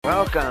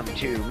Welcome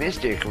to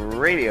Mystic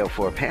Radio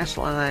for past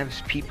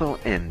lives, people,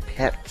 and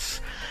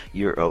pets.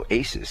 Your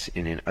oasis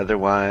in an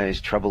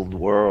otherwise troubled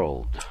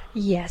world.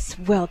 Yes,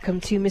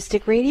 welcome to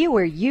Mystic Radio,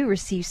 where you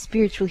receive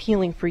spiritual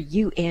healing for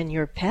you and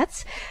your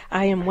pets.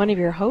 I am one of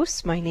your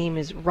hosts. My name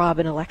is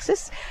Robin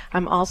Alexis.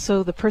 I'm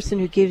also the person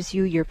who gives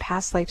you your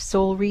past life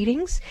soul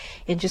readings.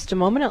 In just a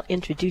moment, I'll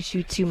introduce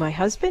you to my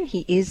husband.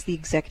 He is the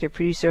executive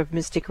producer of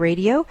Mystic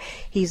Radio.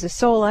 He's a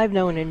soul I've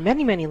known in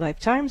many, many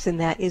lifetimes,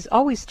 and that is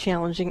always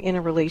challenging in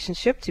a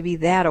relationship to be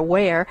that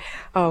aware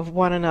of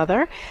one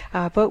another.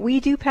 But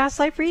we do past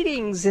life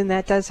readings, and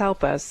that does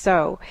help us.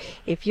 So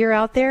if you're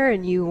out there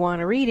and you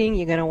want a reading,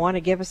 you're going to want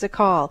to give us a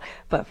call.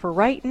 But for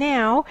right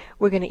now,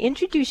 we're going to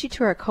introduce you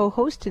to our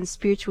co-host and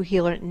spiritual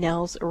healer,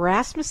 Nels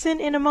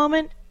Rasmussen, in a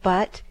moment.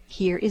 But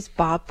here is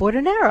Bob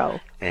Bordenaro.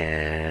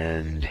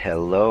 And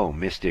hello,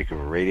 Mystic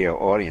Radio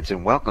audience,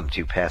 and welcome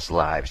to Past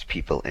Lives,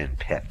 People, and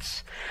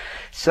Pets.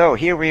 So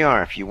here we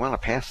are. If you want a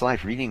past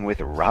life reading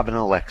with Robin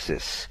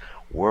Alexis,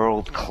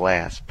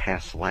 world-class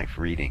past life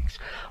readings,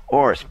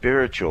 or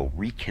spiritual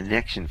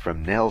reconnection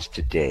from Nels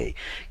today,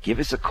 give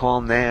us a call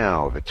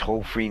now. The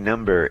toll-free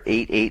number,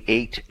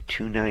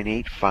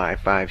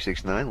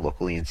 888-298-5569,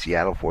 locally in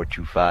Seattle,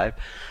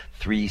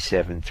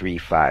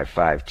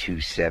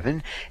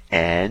 425-373-5527.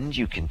 And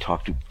you can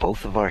talk to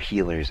both of our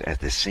healers at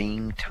the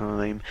same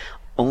time.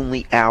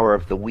 Only hour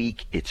of the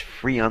week. It's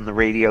free on the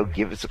radio.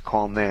 Give us a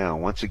call now.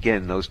 Once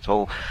again, those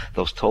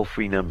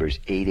toll-free numbers,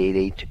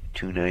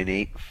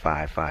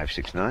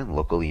 888-298-5569,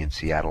 locally in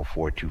Seattle,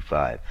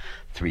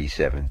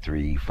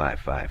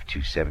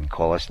 425-373-5527.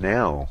 Call us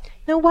now.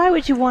 Now, why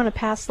would you want a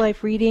past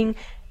life reading?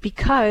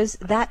 Because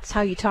that's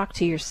how you talk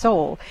to your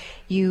soul.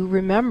 You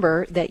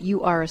remember that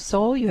you are a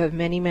soul, you have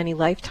many, many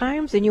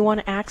lifetimes, and you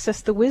want to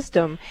access the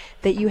wisdom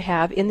that you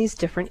have in these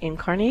different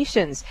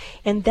incarnations.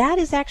 And that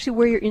is actually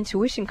where your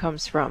intuition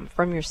comes from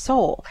your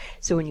soul.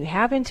 So when you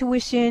have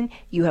intuition,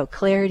 you have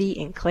clarity,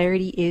 and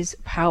clarity is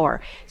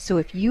power. So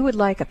if you would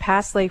like a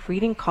past life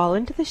reading, call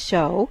into the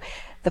show.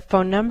 The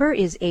phone number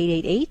is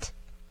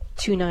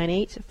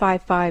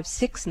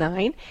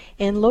 888-298-5569,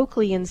 and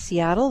locally in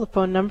Seattle, the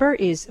phone number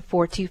is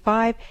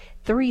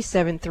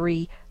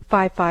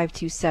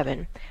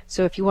 425-373-5527.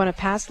 So if you want a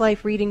past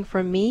life reading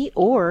from me,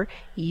 or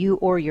you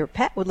or your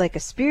pet would like a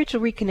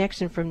spiritual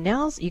reconnection from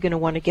Nels, you're going to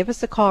want to give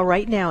us a call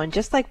right now. And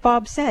just like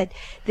Bob said,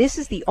 this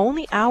is the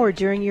only hour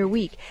during your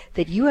week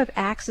that you have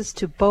access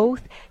to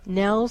both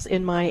Nels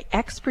and my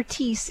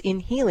expertise in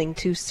healing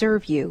to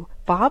serve you.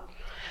 Bob?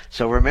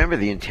 So remember,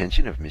 the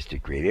intention of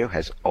Mystic Radio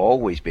has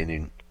always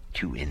been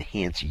to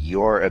enhance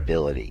your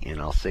ability, and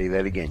I'll say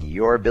that again,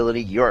 your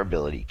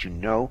ability to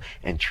know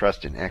and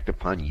trust and act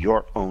upon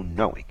your own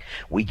knowing.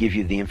 We give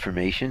you the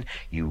information,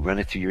 you run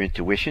it through your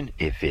intuition.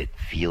 If it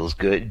feels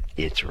good,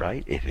 it's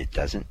right. If it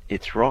doesn't,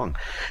 it's wrong.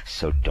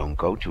 So don't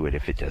go to it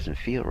if it doesn't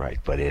feel right.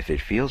 But if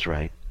it feels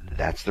right,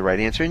 that's the right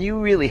answer, and you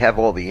really have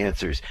all the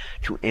answers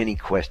to any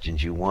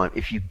questions you want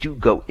if you do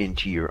go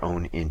into your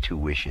own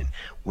intuition.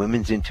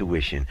 Women's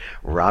intuition.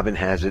 Robin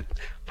has it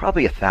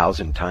probably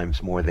 1,000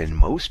 times more than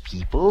most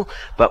people,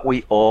 but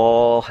we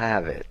all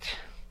have it.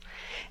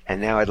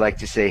 And now I'd like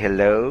to say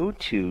hello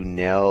to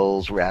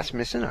Nels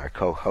Rasmussen, our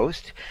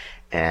co-host,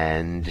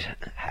 and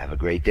have a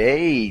great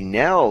day.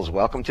 Nels,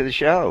 welcome to the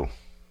show.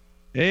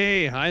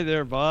 Hey, hi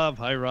there, Bob.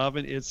 Hi,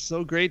 Robin. It's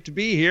so great to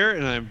be here,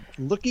 and I'm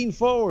looking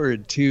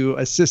forward to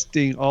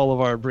assisting all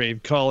of our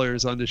brave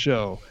callers on the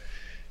show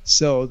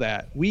so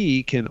that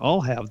we can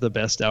all have the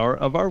best hour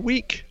of our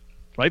week.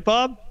 Right,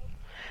 Bob?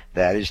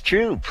 That is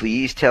true.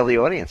 Please tell the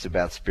audience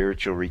about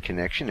spiritual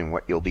reconnection and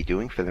what you'll be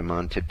doing for them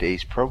on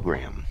today's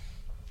program.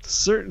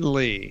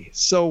 Certainly.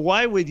 So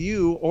why would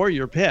you or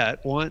your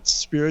pet want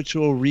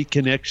spiritual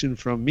reconnection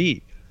from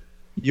me?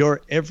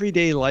 Your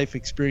everyday life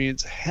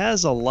experience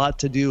has a lot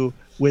to do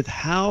with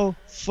how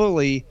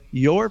fully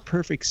your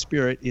perfect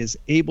spirit is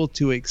able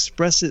to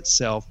express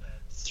itself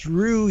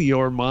through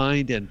your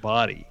mind and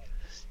body.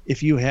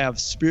 If you have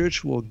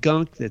spiritual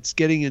gunk that's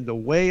getting in the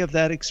way of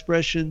that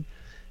expression,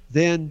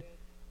 then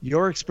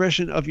your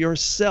expression of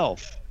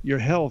yourself, your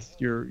health,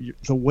 the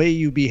way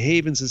you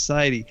behave in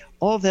society,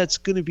 all that's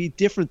going to be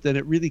different than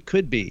it really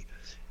could be.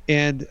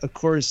 And of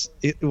course,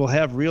 it will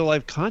have real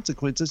life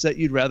consequences that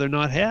you'd rather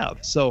not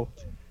have. So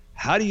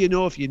how do you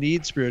know if you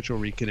need spiritual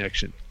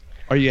reconnection?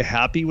 Are you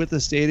happy with the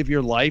state of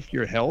your life,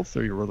 your health,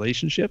 or your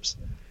relationships?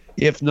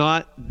 If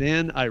not,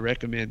 then I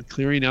recommend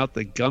clearing out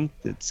the gunk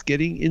that's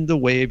getting in the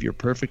way of your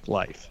perfect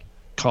life.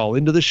 Call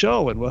into the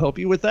show and we'll help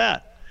you with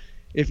that.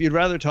 If you'd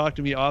rather talk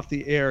to me off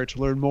the air to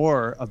learn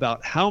more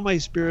about how my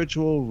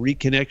spiritual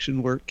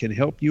reconnection work can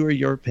help you or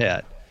your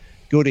pet,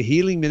 go to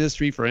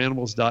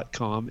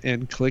healingministryforanimals.com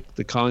and click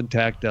the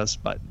Contact Us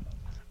button.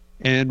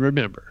 And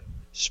remember,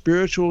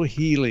 spiritual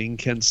healing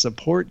can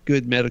support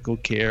good medical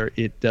care.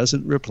 It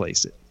doesn't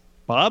replace it.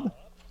 Bob?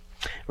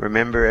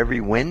 Remember every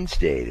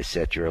Wednesday to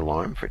set your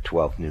alarm for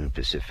 12 noon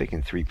Pacific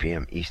and 3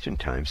 p.m. Eastern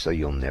Time so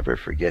you'll never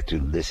forget to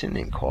listen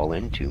and call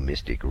in to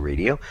Mystic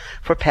Radio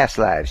for Past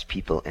Lives,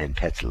 People, and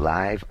Pets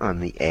live on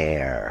the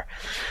air.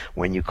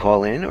 When you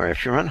call in, or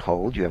if you're on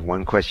hold, you have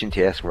one question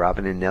to ask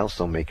Robin and Nell,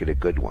 so make it a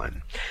good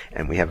one.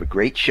 And we have a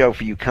great show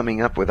for you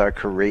coming up with our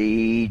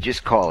courageous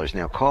callers.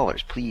 Now,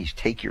 callers, please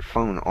take your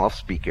phone off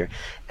speaker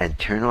and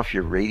turn off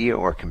your radio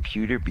or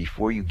computer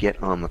before you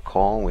get on the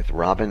call with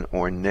Robin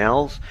or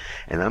Nels.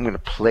 And I'm going to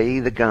play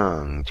the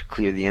gong to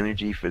clear the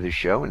energy for the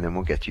show, and then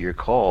we'll get to your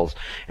calls.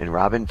 And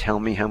Robin, tell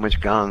me how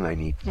much gong I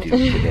need to do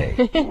today.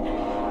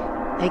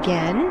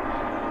 Again.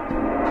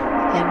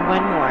 And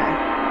one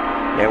more.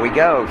 There we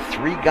go.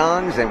 3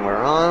 gongs, and we're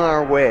on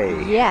our way.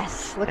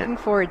 Yes, looking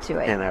forward to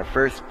it. And our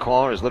first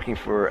caller is looking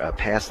for a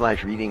past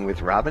life reading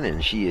with Robin,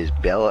 and she is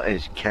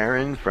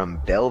Karen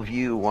from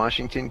Bellevue,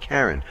 Washington.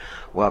 Karen,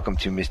 welcome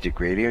to Mystic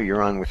Radio.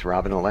 You're on with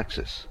Robin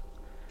Alexis.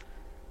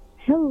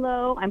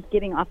 Hello, I'm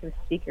getting off the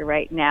speaker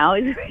right now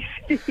as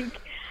we speak.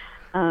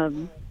 Hi.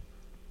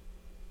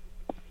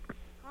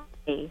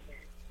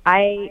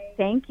 I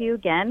thank you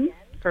again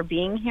for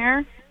being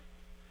here.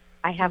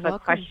 I have a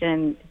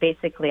question.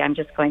 Basically, I'm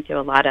just going through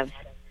a lot of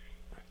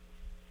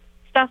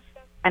stuff,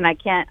 and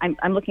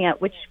I'm looking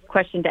at which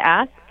question to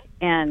ask,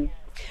 and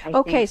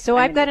okay, so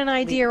I've got an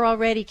idea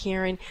already,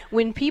 Karen.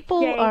 When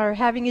people are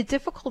having a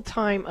difficult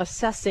time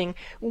assessing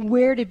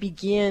where to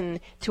begin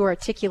to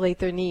articulate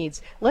their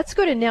needs, let's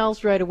go to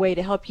Nels right away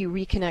to help you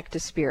reconnect to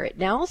spirit.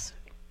 Nels?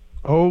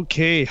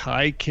 Okay.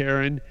 Hi,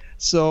 Karen.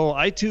 So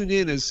I tuned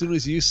in as soon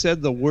as you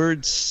said the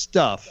word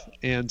stuff,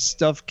 and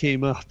stuff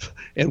came up.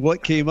 And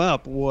what came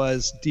up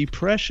was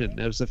depression.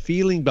 There was a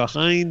feeling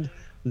behind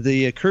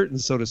the curtain,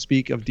 so to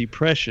speak, of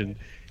depression.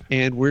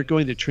 And we're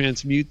going to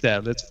transmute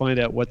that. Let's find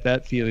out what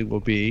that feeling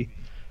will be.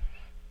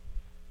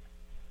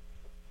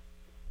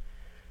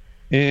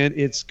 And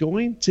it's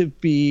going to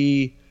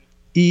be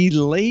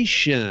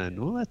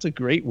elation. Well, that's a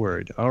great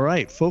word. All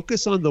right.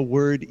 Focus on the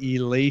word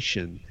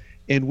elation.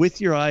 And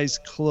with your eyes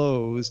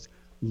closed,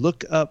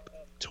 look up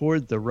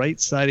toward the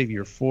right side of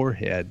your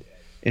forehead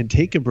and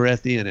take a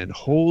breath in and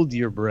hold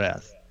your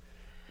breath.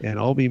 And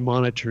I'll be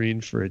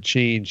monitoring for a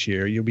change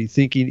here. You'll be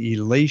thinking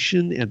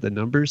elation and the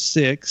number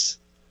 6.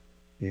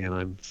 And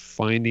I'm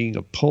finding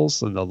a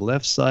pulse on the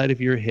left side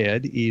of your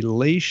head,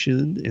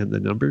 elation and the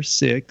number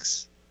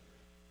 6.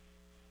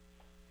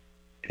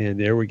 And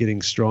there we're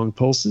getting strong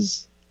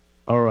pulses.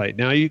 All right,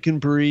 now you can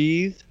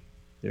breathe.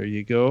 There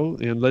you go.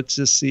 And let's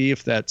just see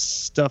if that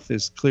stuff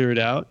is cleared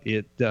out.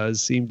 It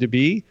does seem to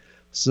be.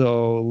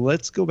 So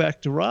let's go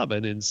back to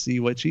Robin and see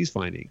what she's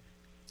finding.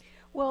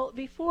 Well,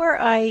 before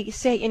I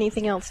say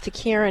anything else to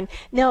Karen,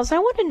 Nels, I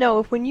want to know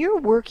if when you're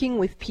working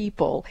with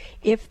people,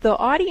 if the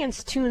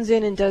audience tunes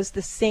in and does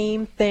the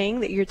same thing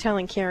that you're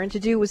telling Karen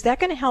to do, is that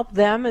going to help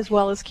them as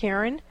well as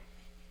Karen?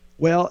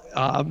 Well,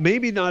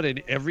 maybe not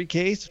in every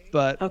case,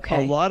 but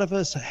a lot of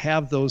us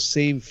have those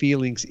same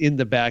feelings in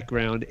the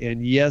background.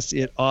 And yes,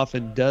 it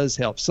often does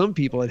help. Some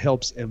people, it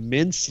helps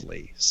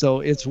immensely. So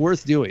it's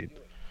worth doing.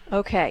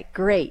 Okay,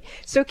 great.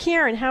 So,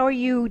 Karen, how are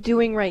you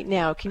doing right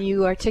now? Can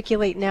you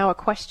articulate now a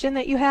question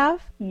that you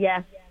have?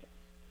 Yes.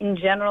 In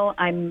general,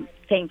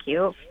 thank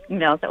you.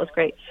 No, that was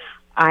great.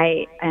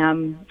 I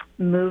am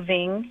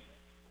moving.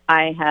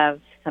 I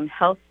have some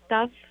health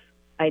stuff.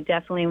 I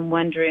definitely am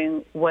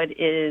wondering what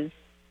is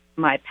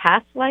my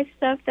past life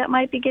stuff that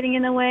might be getting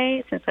in the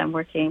way since I'm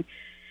working.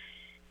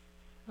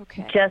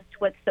 Okay. Just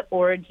what's the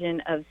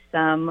origin of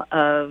some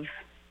of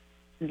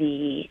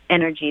the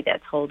energy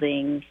that's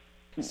holding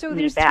So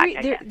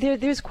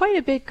there's quite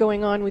a bit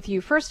going on with you.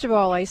 First of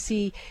all, I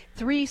see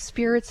 3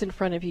 spirits in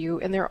front of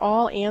you, and they're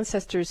all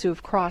ancestors who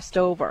have crossed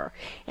over.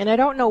 And I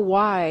don't know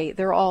why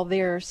they're all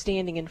there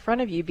standing in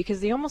front of you,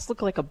 because they almost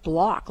look like a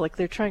block, like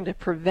they're trying to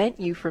prevent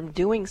you from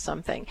doing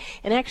something.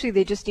 And actually,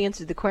 they just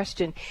answered the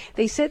question.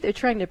 They said they're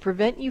trying to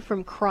prevent you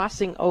from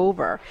crossing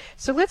over.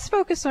 So let's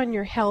focus on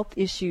your health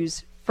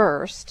issues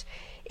first.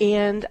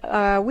 And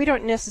we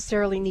don't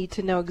necessarily need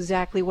to know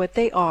exactly what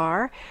they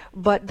are,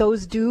 but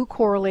those do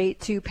correlate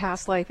to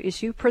past life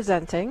issue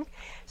presenting.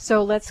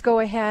 So let's go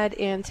ahead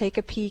and take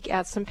a peek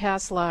at some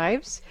past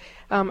lives.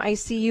 I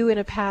see you in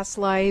a past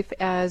life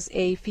as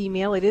a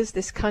female. It is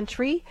this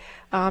country.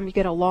 You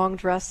get a long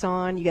dress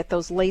on. You get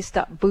those laced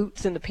up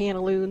boots and the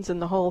pantaloons and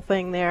the whole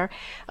thing there.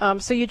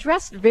 So you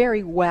dressed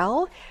very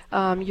well.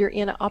 You're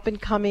in an up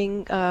and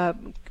coming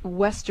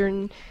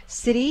western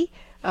city.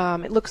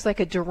 It looks like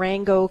a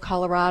Durango,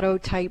 Colorado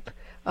type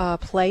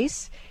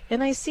place.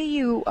 And I see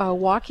you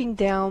walking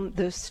down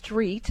the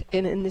street,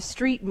 and in the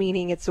street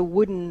meaning it's a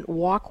wooden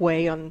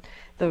walkway on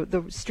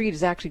the street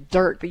is actually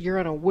dirt, but you're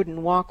on a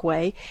wooden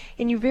walkway,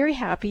 and you're very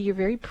happy, you're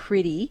very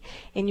pretty,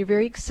 and you're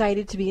very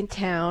excited to be in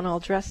town, all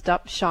dressed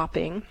up,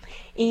 shopping.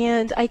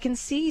 And I can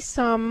see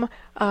some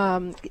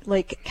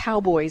like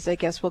cowboys, I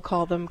guess we'll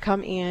call them,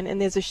 come in, and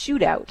there's a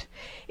shootout.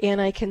 And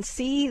I can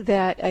see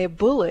that a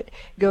bullet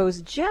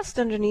goes just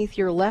underneath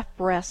your left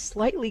breast,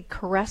 slightly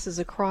caresses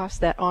across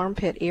that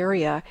armpit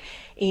area,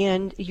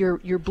 and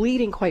you're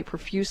bleeding quite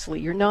profusely.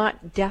 You're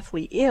not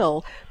deathly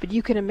ill, but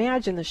you can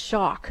imagine the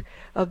shock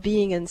of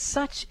being in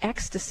such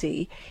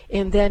ecstasy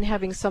and then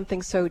having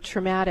something so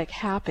traumatic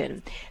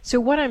happen. So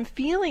what I'm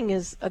feeling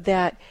is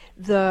that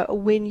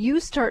when you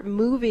start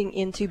moving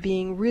into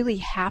being really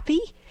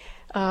happy,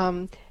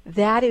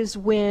 that is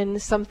when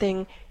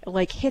something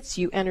like hits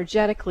you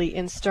energetically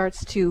and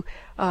starts to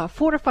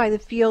fortify the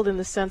field in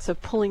the sense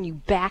of pulling you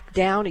back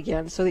down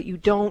again so that you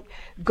don't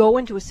go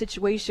into a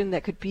situation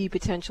that could be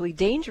potentially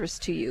dangerous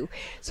to you.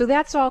 So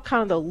that's all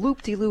kind of the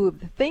loop-de-loop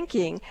of the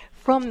thinking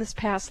from this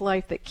past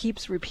life that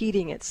keeps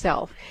repeating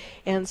itself.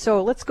 And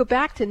so let's go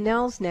back to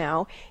Nels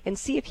now and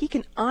see if he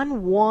can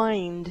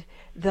unwind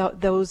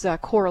those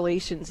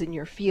correlations in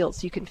your field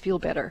so you can feel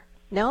better.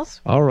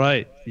 Nels? All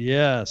right.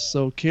 Yeah.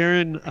 So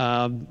Karen,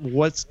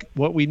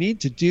 what we need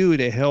to do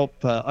to help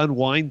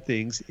unwind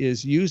things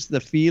is use the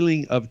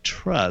feeling of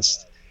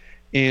trust.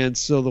 And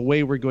so the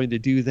way we're going to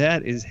do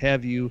that is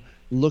have you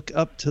look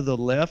up to the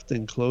left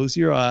and close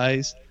your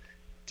eyes,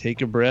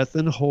 take a breath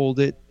and hold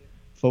it,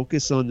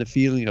 focus on the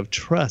feeling of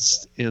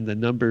trust and the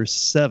number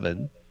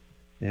 7.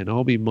 And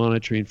I'll be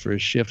monitoring for a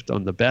shift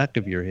on the back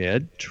of your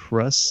head,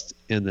 trust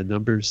and the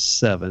number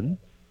 7.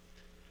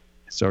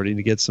 Starting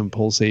to get some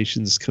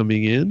pulsations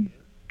coming in.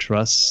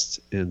 Trust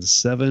and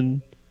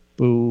 7.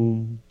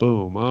 Boom,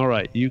 boom. All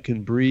right, you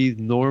can breathe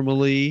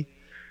normally.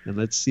 And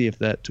let's see if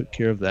that took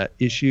care of that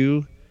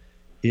issue.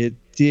 It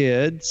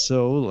did.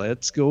 So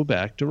let's go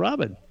back to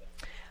Robin.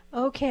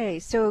 Okay,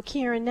 so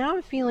Karen, now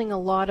I'm feeling a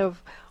lot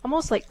of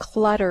almost like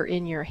clutter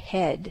in your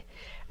head.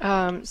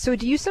 So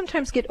do you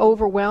sometimes get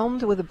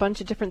overwhelmed with a bunch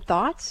of different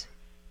thoughts?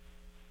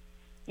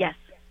 Yes.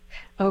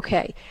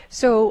 Okay,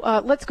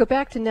 so let's go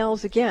back to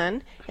Nels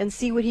again and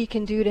see what he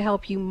can do to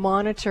help you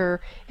monitor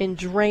and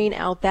drain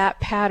out that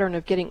pattern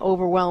of getting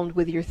overwhelmed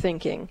with your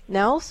thinking.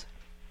 Nels?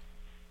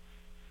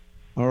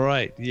 All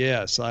right.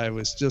 Yes, I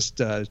was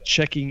just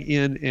checking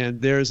in,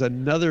 and there's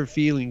another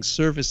feeling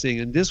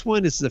surfacing, and this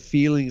one is the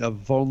feeling of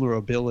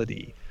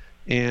vulnerability,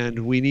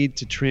 and we need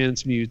to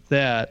transmute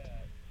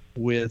that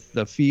with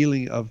the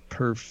feeling of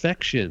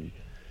perfection.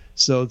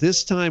 So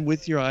this time,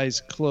 with your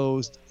eyes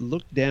closed,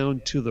 look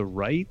down to the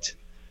right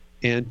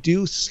and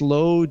do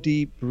slow,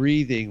 deep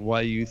breathing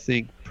while you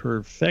think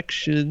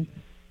perfection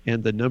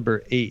and the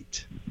number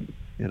 8.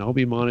 And I'll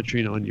be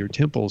monitoring on your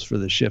temples for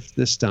the shift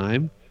this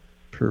time.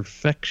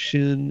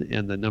 Perfection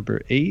and the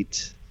number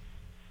 8.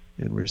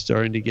 And we're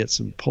starting to get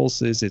some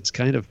pulses. It's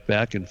kind of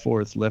back and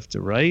forth, left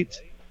to right.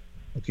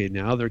 Okay,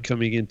 now they're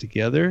coming in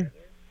together.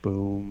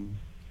 Boom,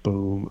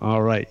 boom.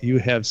 All right, you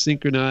have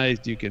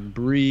synchronized. You can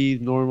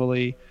breathe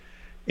normally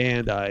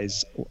and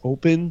eyes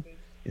open.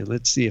 And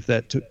let's see if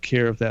that took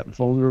care of that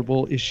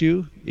vulnerable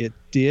issue. It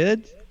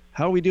did.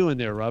 How are we doing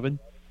there, Robin?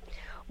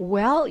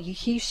 Well,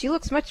 she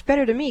looks much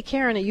better to me.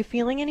 Karen, are you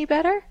feeling any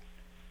better?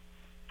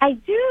 I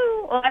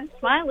do. Well, I'm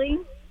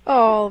smiling.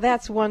 Oh,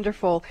 that's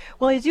wonderful.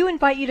 Well, I do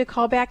invite you to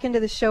call back into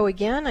the show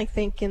again. I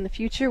think in the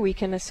future we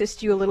can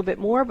assist you a little bit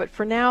more. But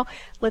for now,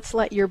 let's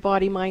let your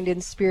body, mind,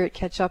 and spirit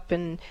catch up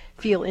and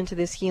feel into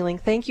this healing.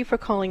 Thank you for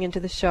calling into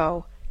the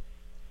show.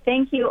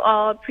 Thank you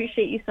all.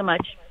 Appreciate you so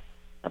much.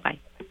 Bye-bye.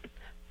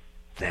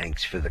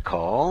 Thanks for the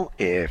call.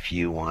 If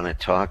you want to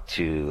talk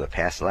to a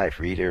past life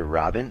reader,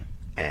 Robin,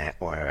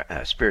 or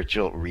a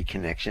spiritual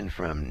reconnection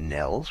from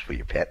Nels for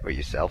your pet or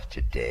yourself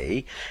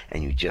today,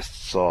 and you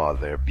just saw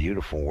their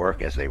beautiful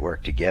work as they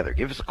work together,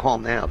 give us a call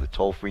now. The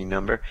toll-free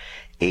number,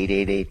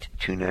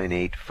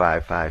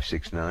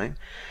 888-298-5569.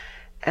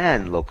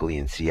 And locally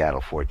in Seattle,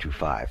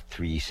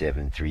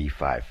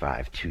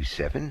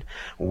 425-373-5527.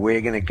 We're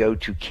going to go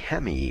to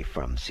Kemi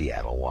from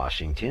Seattle,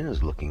 Washington,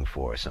 who's looking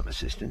for some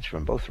assistance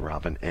from both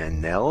Robin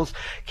and Nels.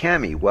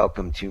 Kemi,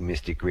 welcome to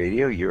Mystic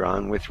Radio. You're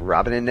on with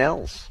Robin and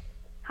Nels.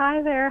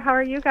 Hi there. How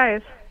are you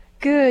guys?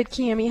 Good,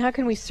 Kami. How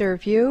can we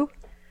serve you?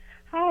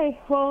 Hi.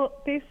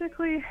 Well,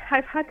 basically,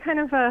 I've had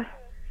kind of a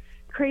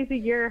crazy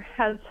year,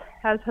 as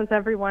has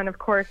everyone, of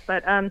course.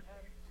 But I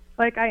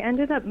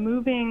ended up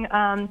moving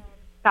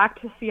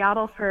back to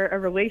Seattle for a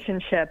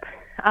relationship.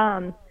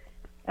 And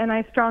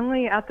I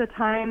strongly, at the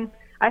time,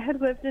 I had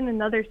lived in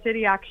another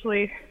city,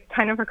 actually,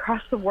 kind of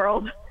across the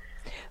world.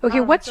 Okay,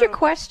 what's your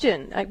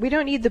question? We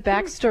don't need the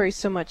backstory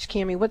so much,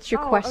 Kami. What's your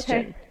question?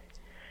 Okay.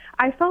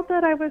 I felt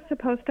that I was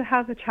supposed to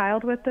have a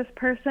child with this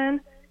person,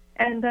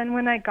 and then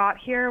when I got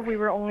here, we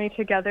were only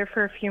together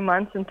for a few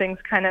months, and things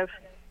kind of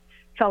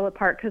fell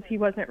apart because he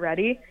wasn't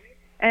ready.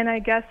 And I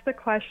guess the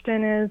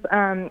question is,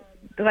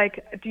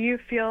 do you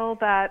feel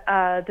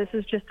that this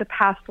is just a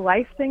past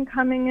life thing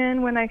coming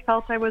in when I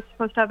felt I was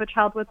supposed to have a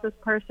child with this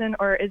person,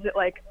 or is it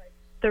like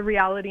the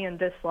reality in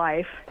this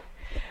life?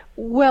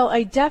 Well,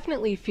 I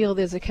definitely feel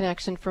there's a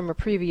connection from a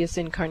previous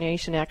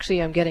incarnation.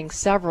 Actually, I'm getting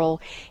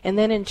several. And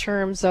then in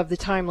terms of the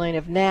timeline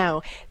of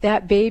now,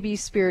 that baby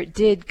spirit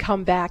did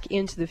come back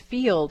into the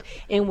field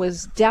and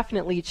was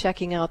definitely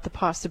checking out the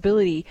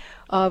possibility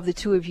of the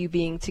two of you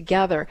being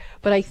together.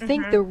 But I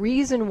think the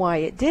reason why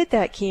it did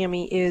that,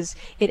 Cammie, is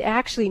it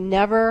actually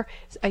never,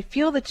 I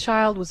feel the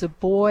child was a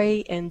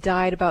boy and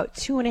died about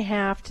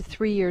 2.5 to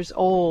 3 years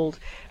old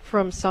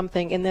from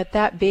something, and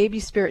that baby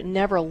spirit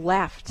never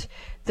left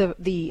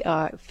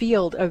the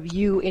field of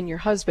you and your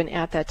husband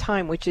at that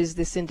time, which is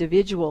this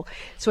individual.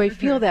 So I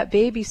feel that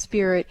baby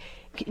spirit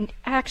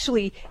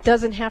actually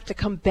doesn't have to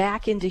come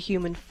back into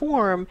human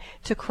form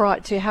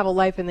to have a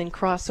life and then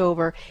cross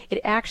over. It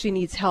actually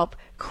needs help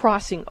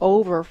crossing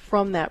over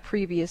from that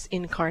previous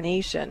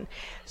incarnation.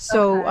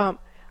 So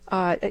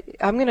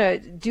I'm going to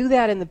do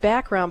that in the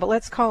background, but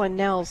let's call in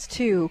Nels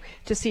too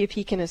to see if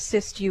he can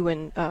assist you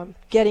in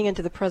getting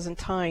into the present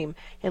time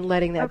and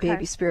letting that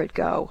baby spirit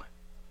go.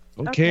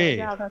 Okay.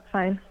 Yeah, that's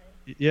fine.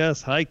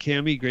 Yes. Hi,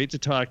 Cammie. Great to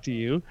talk to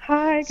you.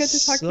 Hi, good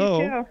to talk to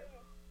you too.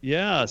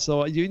 Yeah,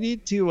 so you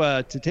need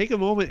to take a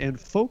moment and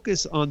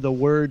focus on the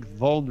word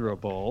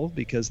vulnerable,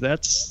 because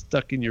that's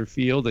stuck in your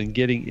field and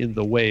getting in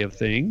the way of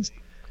things.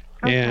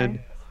 Okay. And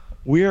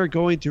we are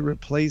going to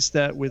replace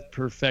that with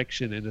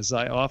perfection. And as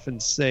I often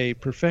say,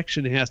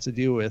 perfection has to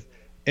do with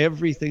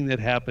everything that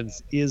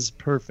happens is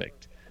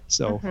perfect.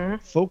 So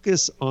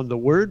focus on the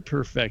word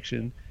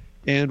perfection,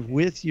 and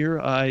with your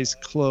eyes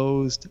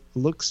closed,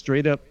 look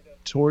straight up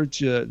towards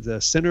the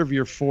center of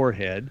your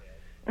forehead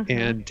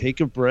and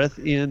take a breath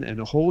in and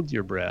hold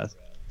your breath.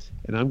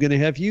 And I'm going to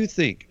have you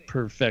think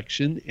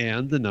perfection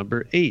and the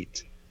number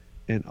 8.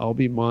 And I'll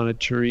be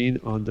monitoring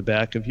on the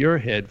back of your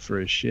head for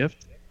a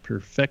shift.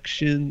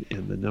 Perfection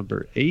and the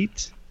number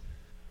 8.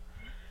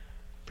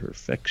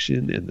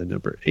 Perfection and the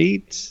number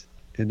 8.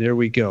 And there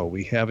we go.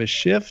 We have a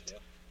shift.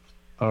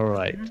 All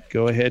right.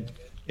 Go ahead.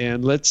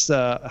 And let's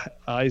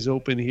eyes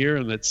open here,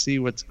 and let's see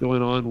what's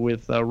going on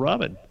with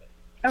Robin.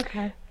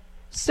 Okay.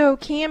 So,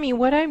 Cammie,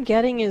 what I'm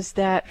getting is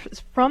that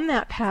from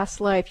that past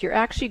life, you're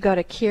actually got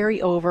a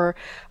carryover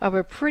of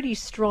a pretty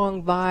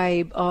strong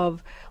vibe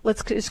of,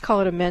 let's just call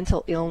it a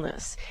mental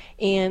illness.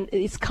 And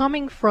it's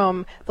coming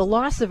from the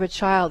loss of a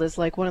child is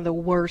like one of the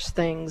worst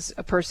things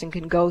a person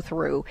can go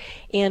through.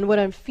 And what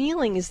I'm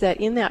feeling is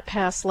that in that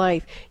past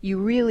life, you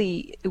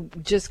really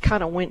just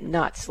kind of went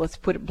nuts, let's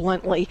put it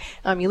bluntly.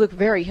 You look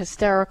very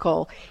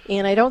hysterical,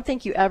 and I don't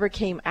think you ever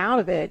came out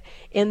of it.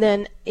 And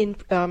then in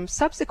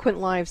subsequent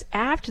lives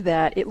after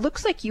that, it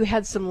looks like you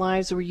had some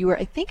lives where you were,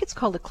 I think it's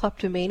called a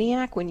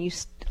kleptomaniac, when you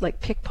like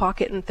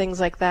pickpocket and things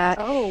like that.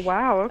 Oh,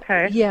 wow.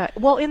 Okay. Yeah.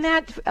 Well, in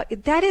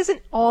that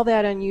isn't all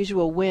that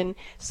unusual. When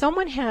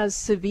someone has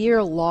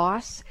severe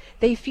loss,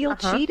 they feel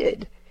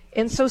cheated.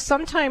 And so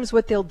sometimes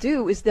what they'll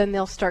do is then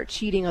they'll start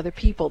cheating other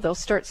people. They'll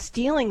start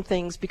stealing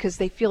things because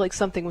they feel like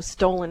something was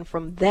stolen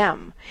from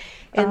them.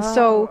 And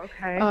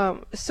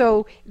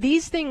so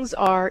these things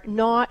are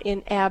not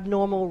an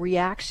abnormal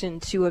reaction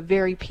to a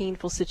very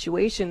painful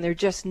situation. They're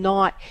just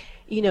not,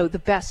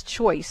 the best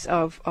choice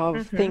of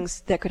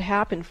things that could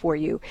happen for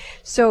you.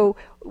 So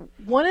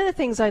one of the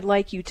things I'd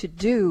like you to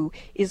do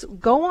is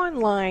go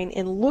online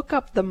and look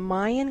up the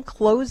Mayan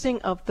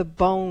closing of the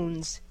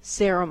bones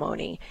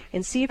ceremony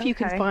and see if you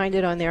can find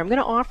it on there. I'm going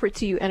to offer it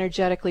to you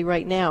energetically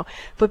right now.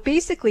 But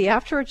basically,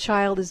 after a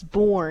child is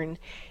born,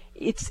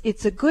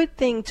 it's a good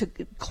thing to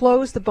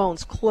close the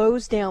bones,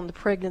 close down the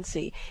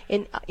pregnancy.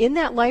 And in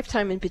that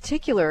lifetime in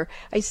particular,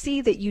 I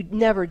see that you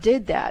never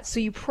did that. So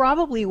you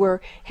probably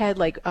had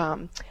like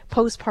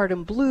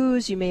postpartum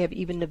blues. You may have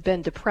even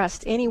been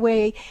depressed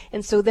anyway.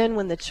 And so then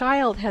when the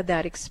child had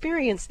that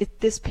experience,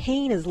 this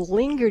pain has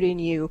lingered in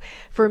you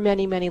for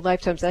many, many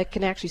lifetimes. I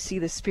can actually see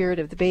the spirit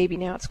of the baby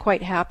now. It's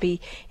quite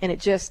happy, and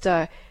it's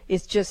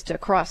just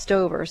crossed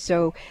over.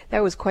 So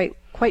that was quite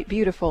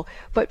beautiful.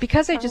 But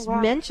because I just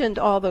mentioned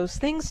all those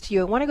things to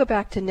you, I want to go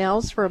back to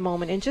Nels for a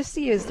moment and just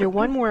see, is there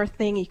one more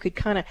thing you could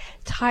kind of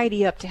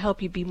tidy up to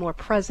help you be more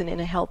present in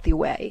a healthy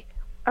way?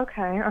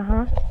 Okay.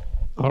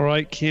 All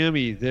right,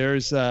 Cammie,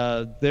 there's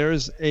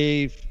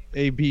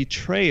a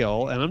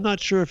betrayal, and I'm not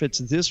sure if it's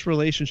this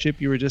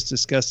relationship you were just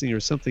discussing or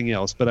something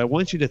else, but I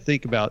want you to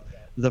think about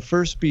the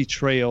first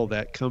betrayal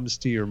that comes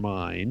to your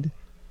mind.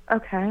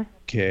 Okay.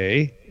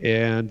 Okay.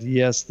 And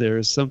yes,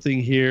 there's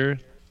something here.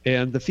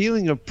 And the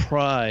feeling of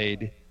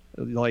pride,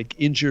 like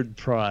injured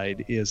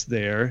pride, is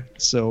there.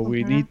 So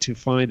we need to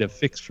find a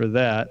fix for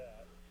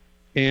that.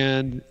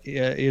 And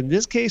in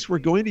this case, we're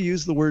going to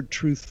use the word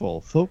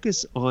truthful.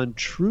 Focus on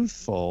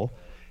truthful.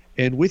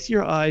 And with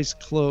your eyes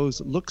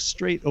closed, look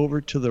straight over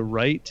to the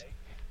right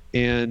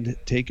and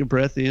take a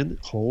breath in,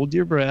 hold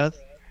your breath,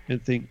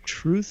 and think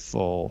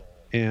truthful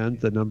and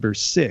the number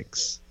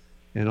 6.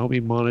 And I'll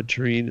be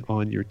monitoring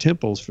on your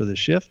temples for the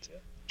shift.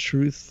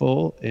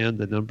 Truthful and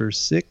the number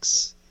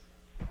 6.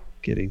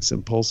 Getting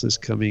some pulses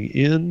coming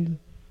in.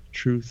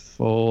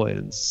 Truthful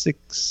and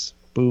 6.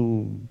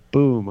 Boom,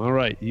 boom. All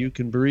right, you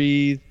can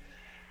breathe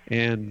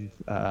and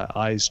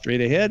eyes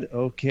straight ahead.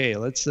 Okay,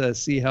 let's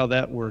see how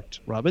that worked.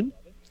 Robin?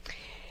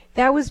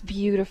 That was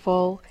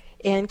beautiful.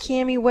 And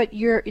Cammie,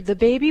 the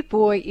baby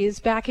boy is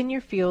back in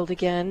your field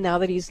again now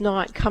that he's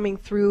not coming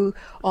through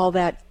all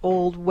that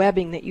old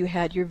webbing that you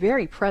had. You're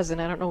very present.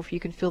 I don't know if you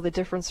can feel the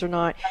difference or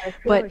not. I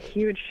feel a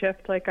huge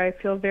shift. Like I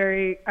feel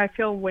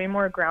way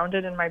more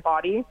grounded in my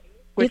body,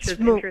 which is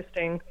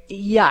interesting.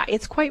 Yeah,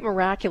 it's quite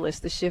miraculous,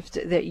 the shift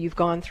that you've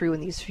gone through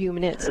in these few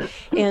minutes.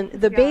 And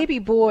the baby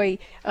boy,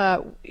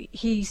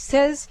 he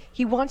says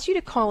he wants you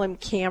to call him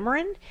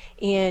Cameron,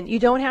 and you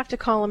don't have to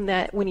call him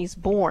that when he's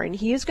born.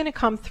 He is going to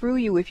come through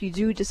you if you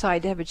do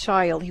decide to have a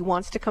child. He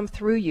wants to come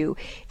through you.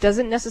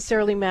 Doesn't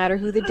necessarily matter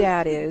who the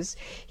dad is.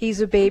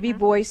 He's a baby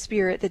boy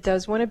spirit that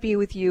does want to be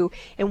with you.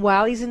 And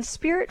while he's in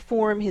spirit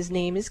form, his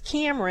name is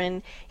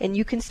Cameron, and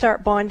you can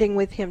start bonding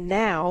with him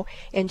now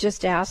and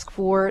just ask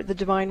for the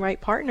divine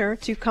right partner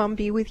to come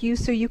be with you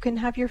so you can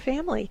have your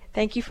family.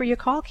 Thank you for your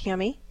call,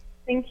 Cammie.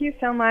 Thank you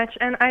so much.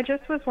 And I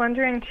just was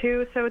wondering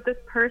too, so this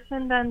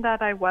person then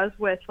that I was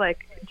with,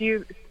 like, do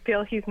you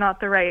feel he's not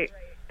the right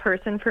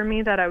person for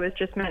me, that I was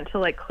just meant to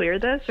like clear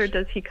this, or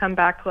does he come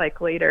back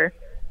like later?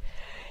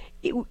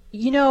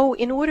 You know,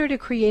 in order to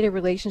create a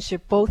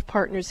relationship, both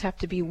partners have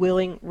to be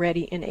willing,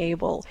 ready, and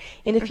able.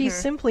 And if he's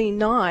simply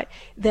not,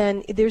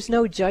 then there's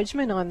no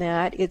judgment on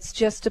that. It's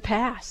just a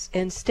pass,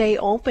 and stay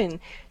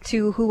open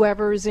to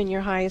whoever is in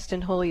your highest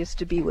and holiest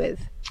to be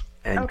with.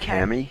 And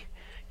Cammie,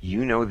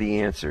 you know the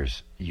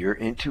answers. Your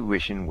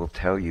intuition will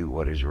tell you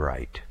what is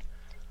right.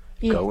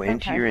 Go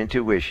into your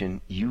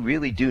intuition. You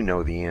really do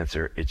know the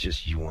answer. It's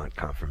just you want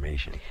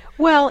confirmation.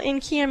 Well,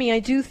 in Cammie, I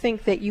do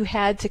think that you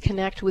had to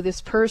connect with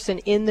this person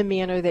in the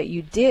manner that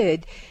you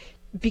did,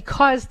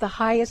 because the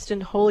highest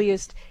and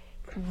holiest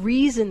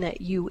reason that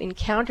you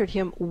encountered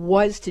him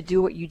was to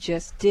do what you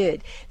just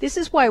did. This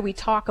is why we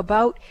talk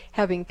about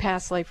having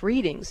past life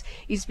readings,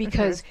 is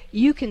because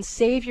you can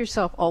save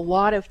yourself a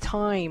lot of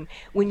time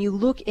when you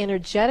look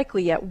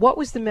energetically at what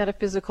was the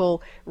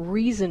metaphysical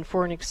reason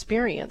for an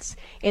experience.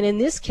 And in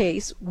this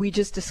case, we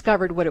just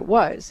discovered what it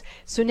was.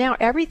 So now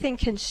everything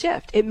can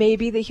shift. It may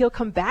be that he'll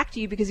come back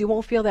to you because he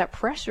won't feel that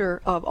pressure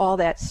of all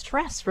that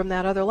stress from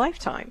that other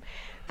lifetime.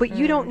 But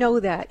you don't know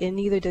that, and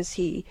neither does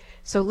he.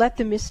 So let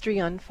the mystery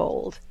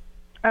unfold.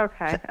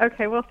 Okay.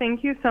 Well,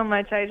 thank you so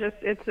much.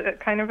 It's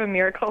kind of a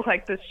miracle,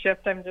 like this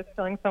shift. I'm just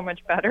feeling so much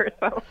better.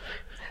 So,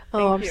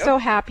 I'm so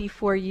happy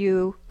for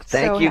you.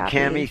 Thank you,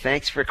 Cammie.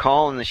 Thanks for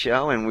calling the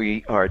show, and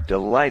we are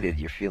delighted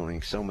you're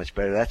feeling so much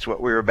better. That's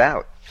what we're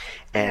about.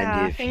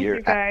 And thank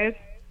you guys.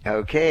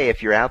 Okay,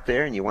 if you're out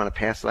there and you want a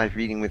past life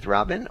reading with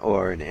Robin,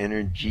 or an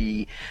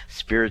energy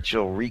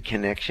spiritual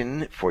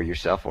reconnection for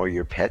yourself or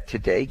your pet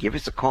today, give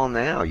us a call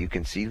now. You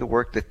can see the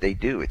work that they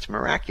do. It's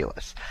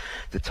miraculous.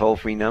 The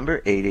toll-free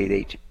number,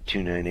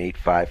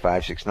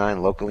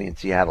 888-298-5569, locally in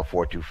Seattle,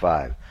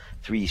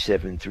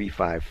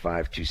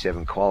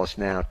 425-373-5527. Call us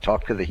now.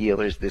 Talk to the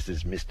healers. This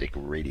is Mystic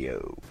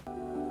Radio.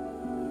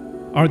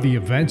 Are the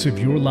events of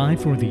your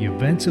life or the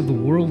events of the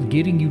world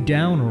getting you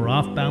down or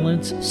off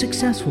balance?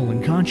 Successful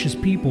and conscious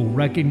people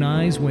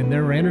recognize when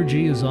their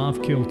energy is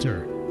off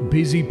kilter.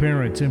 Busy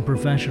parents and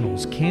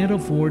professionals can't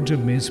afford to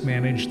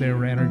mismanage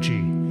their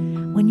energy.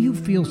 When you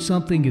feel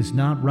something is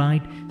not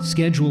right,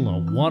 schedule a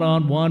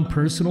one-on-one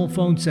personal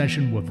phone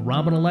session with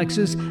Robin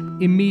Alexis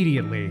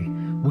immediately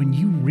when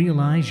you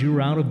realize you're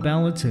out of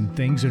balance and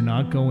things are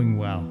not going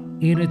well.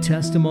 In a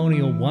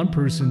testimonial, one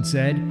person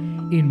said,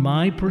 "In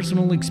my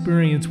personal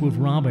experience with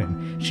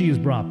Robin, she has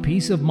brought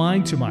peace of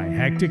mind to my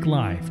hectic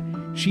life.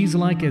 She's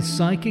like a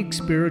psychic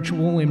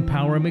spiritual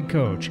empowerment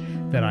coach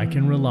that I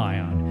can rely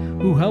on,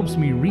 who helps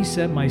me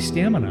reset my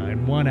stamina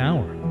in 1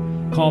 hour."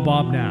 Call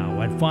Bob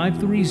now at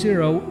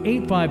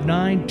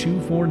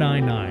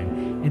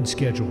 530-859-2499 and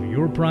schedule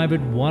your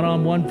private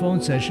one-on-one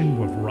phone session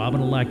with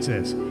Robin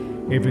Alexis.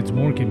 If it's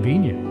more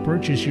convenient,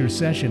 purchase your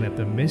session at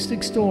the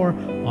Mystic Store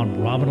on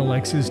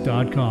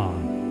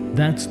RobinAlexis.com.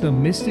 That's the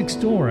Mystic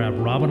Store at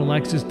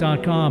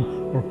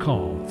RobinAlexis.com, or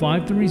call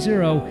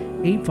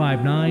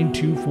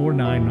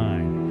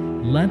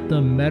 530-859-2499. Let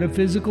the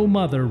metaphysical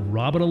mother,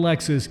 Robin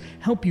Alexis,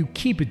 help you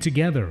keep it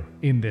together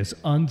in this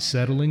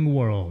unsettling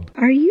world.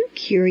 Are you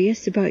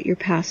curious about your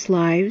past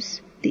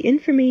lives? The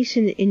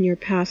information in your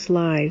past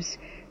lives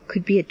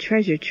could be a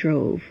treasure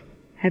trove.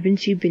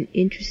 Haven't you been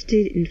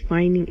interested in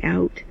finding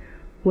out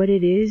what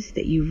it is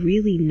that you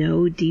really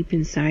know deep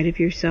inside of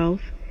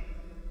yourself?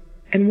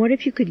 And what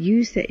if you could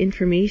use that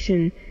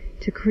information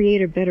to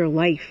create a better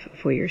life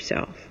for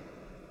yourself?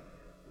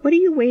 What are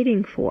you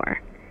waiting for?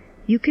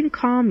 You can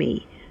call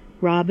me,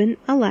 Robin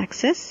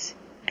Alexis,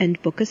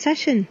 and book a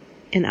session,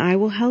 and I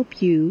will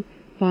help you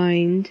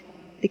find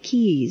the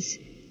keys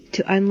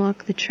to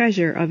unlock the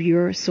treasure of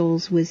your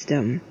soul's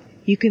wisdom.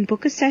 You can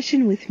book a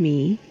session with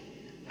me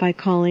by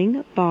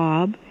calling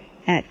Bob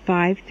at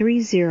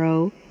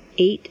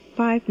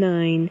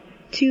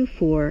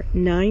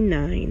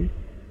 530-859-2499,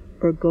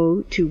 or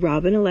go to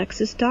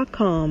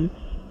RobinAlexis.com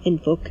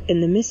and book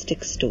in the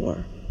Mystic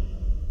Store.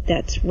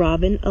 That's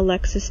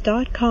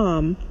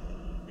RobinAlexis.com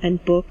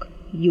and book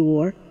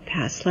your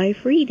past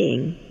life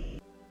reading.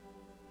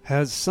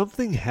 Has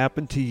something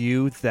happened to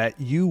you that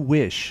you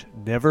wish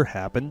never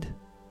happened?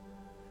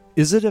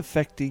 Is it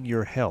affecting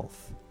your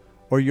health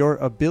or your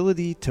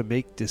ability to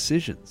make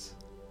decisions?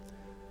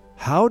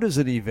 How does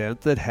an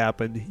event that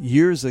happened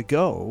years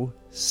ago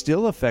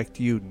still affect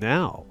you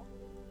now?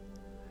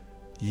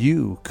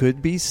 You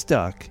could be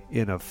stuck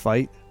in a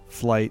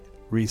fight-flight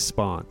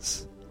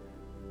response.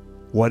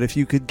 What if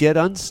you could get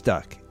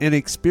unstuck and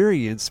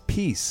experience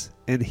peace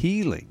and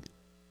healing?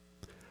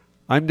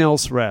 I'm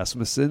Nels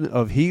Rasmussen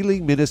of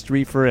Healing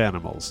Ministry for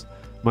Animals.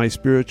 My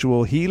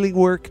spiritual healing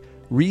work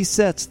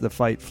resets the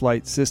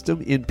fight-flight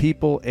system in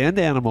people and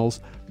animals,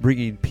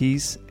 bringing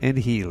peace and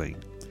healing.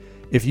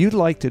 If you'd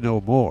like to know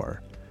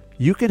more,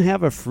 you can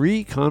have a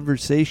free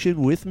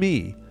conversation with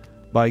me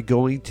by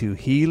going to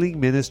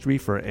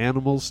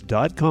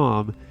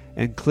healingministryforanimals.com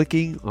and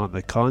clicking on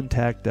the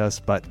Contact Us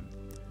button.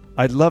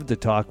 I'd love to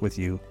talk with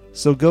you,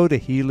 so go to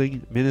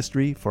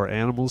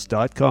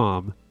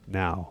healingministryforanimals.com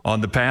now.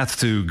 On the path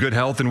to good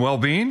health and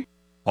well-being,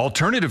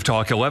 Alternative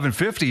Talk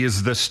 1150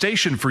 is the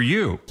station for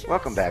you.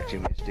 Welcome back to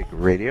Mystic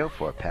Radio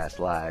for Past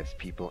Lives,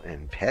 People,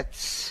 and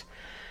Pets.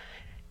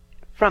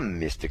 From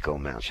mystical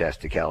Mount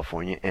Shasta,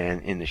 California,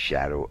 and in the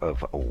shadow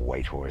of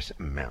Whitehorse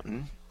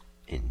Mountain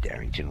in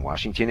Darrington,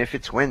 Washington. If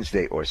it's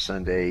Wednesday or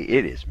Sunday,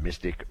 it is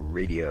Mystic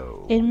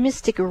Radio. And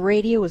Mystic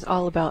Radio is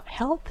all about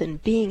health,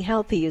 and being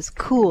healthy is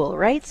cool,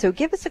 right? So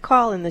give us a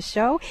call in the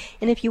show.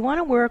 And if you want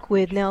to work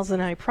with Nels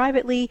and I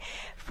privately,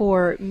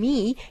 for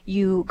me,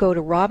 you go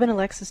to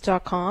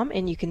robinalexis.com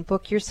and you can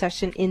book your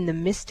session in the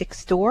Mystic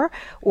Store,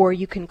 or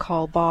you can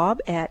call Bob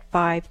at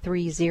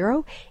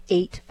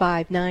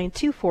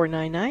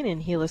 530-859-2499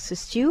 and he'll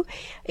assist you.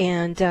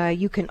 And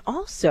you can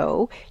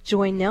also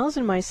join Nels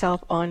and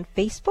myself on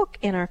Facebook,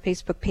 and our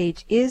Facebook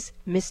page is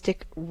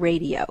Mystic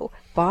Radio.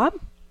 Bob?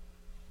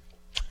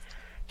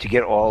 To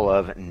get all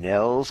of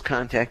Nell's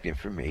contact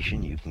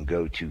information, you can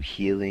go to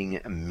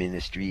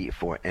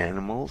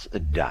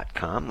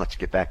healingministryforanimals.com. Let's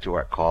get back to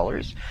our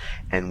callers.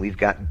 And we've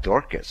got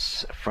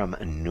Dorcas from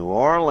New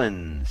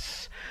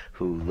Orleans,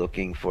 who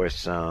looking for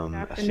some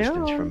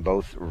assistance from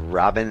both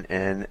Robin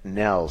and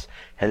Nels.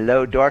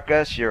 Hello,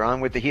 Dorcas. You're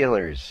on with the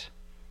healers.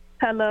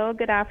 Hello.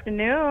 Good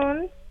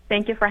afternoon.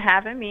 Thank you for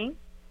having me.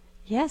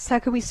 Yes. How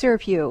can we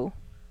serve you?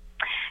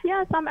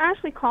 Yes, I'm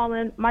actually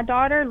calling. My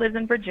daughter lives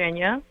in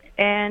Virginia,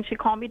 and she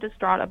called me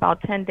distraught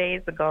about 10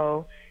 days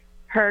ago.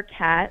 Her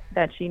cat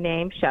that she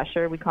named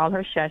Cheshire, we call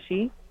her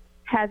Sheshi,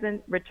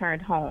 hasn't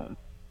returned home.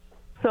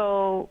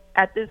 So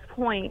at this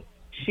point,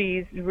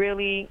 she's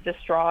really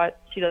distraught.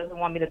 She doesn't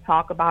want me to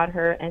talk about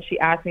her, and she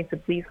asked me to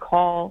please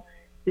call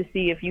to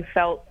see if you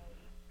felt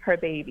her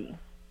baby.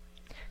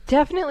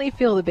 Definitely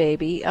feel the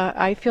baby.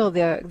 I feel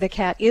the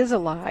cat is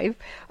alive.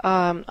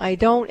 I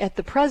don't, at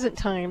the present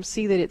time,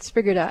 see that it's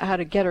figured out how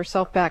to get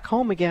herself back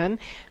home again.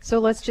 So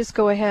let's just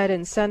go ahead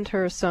and send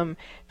her some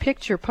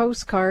picture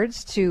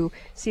postcards to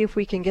see if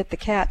we can get the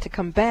cat to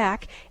come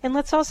back. And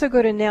let's also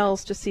go to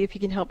Nels to see if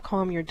you can help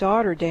calm your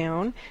daughter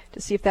down,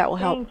 to see if that will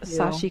help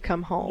Sashi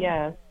come home.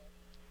 Yes.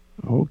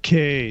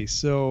 Okay,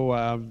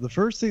 so the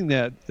first thing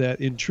that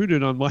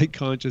intruded on my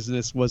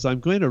consciousness was I'm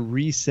going to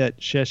reset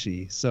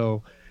Sheshi.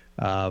 So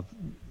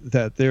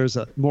that there's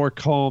a more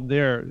calm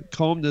there.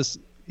 Calmness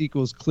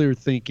equals clear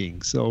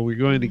thinking. So we're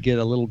going to get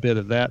a little bit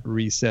of that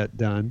reset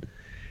done.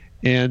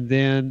 And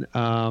then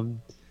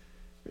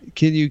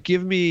can you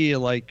give me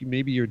like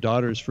maybe your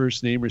daughter's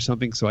first name or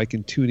something so I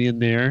can tune in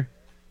there?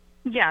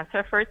 Yes,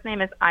 her first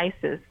name is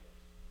Isis.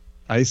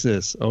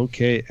 Isis.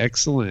 Okay,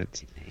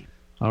 excellent.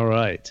 All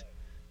right.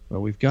 Well,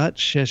 we've got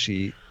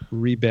Sheshi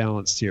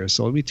rebalanced here.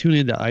 So let me tune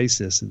into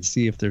Isis and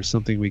see if there's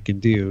something we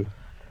can do.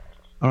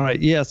 All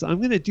right, yes, I'm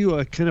going to do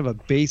a kind of a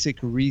basic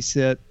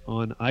reset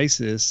on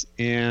Isis,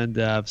 and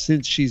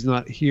since she's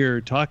not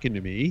here talking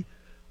to me,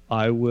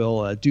 I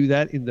will do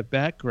that in the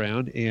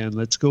background, and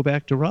let's go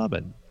back to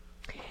Robin.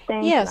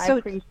 Thank you, I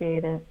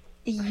appreciate it.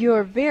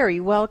 You're very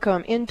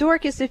welcome. And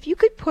Dorcas, if you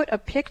could put a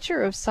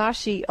picture of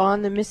Sashi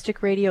on the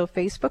Mystic Radio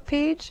Facebook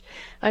page,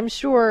 I'm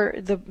sure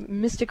the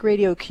Mystic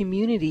Radio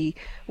community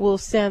will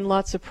send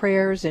lots of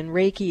prayers and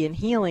Reiki and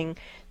healing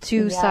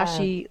to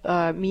Sashi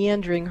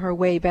meandering her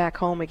way back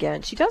home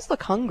again. She does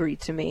look hungry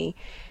to me,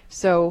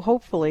 so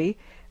hopefully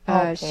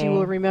she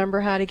will remember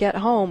how to get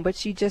home, but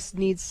she just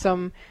needs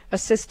some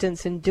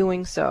assistance in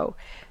doing so.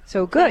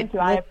 So good. Thank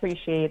you. I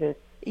appreciate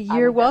it.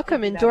 You're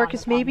welcome. And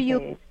Dorcas, maybe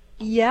you'll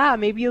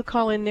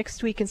call in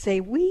next week and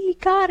say, we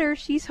got her,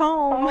 she's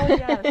home. Oh,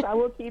 yes, I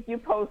will keep you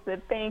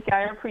posted. Thank you.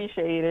 I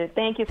appreciate it.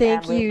 Thank you,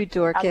 Thank family. you,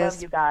 Dorcas. I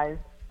love you guys.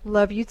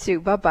 Love you too.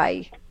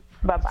 Bye-bye.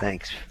 Bye-bye.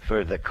 Thanks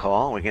for the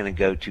call. We're going to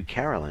go to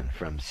Carolyn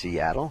from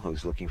Seattle,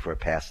 who's looking for a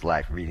past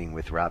life reading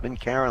with Robin.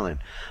 Carolyn,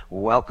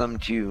 welcome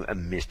to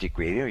Mystic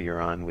Radio. You're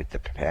on with the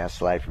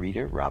past life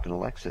reader, Robin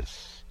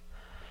Alexis.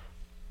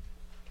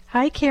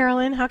 Hi,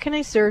 Carolyn. How can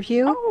I serve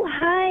you? Oh,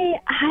 hi.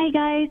 Hi,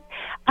 guys.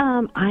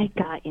 I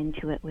got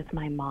into it with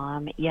my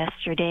mom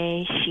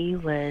yesterday. She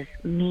was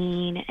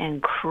mean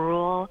and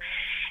cruel,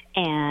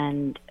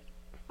 and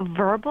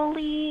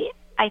verbally,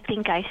 I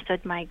think I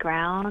stood my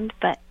ground,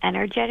 but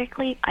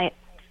energetically, I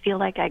feel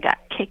like I got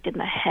kicked in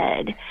the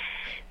head.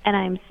 and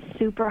I'm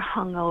super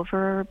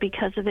hungover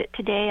because of it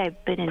today.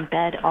 I've been in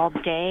bed all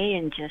day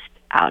and just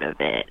out of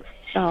it.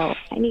 So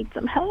I need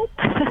some help.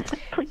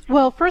 Please.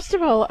 Well, first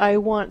of all, I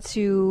want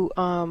to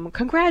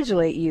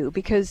congratulate you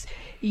because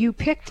you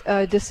picked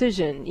a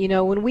decision. You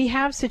know, when we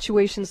have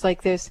situations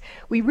like this,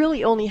 we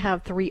really only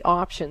have three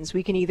options.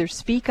 We can either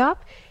speak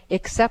up,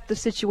 accept the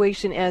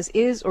situation as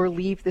is, or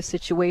leave the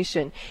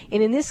situation.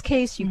 And in this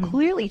case, you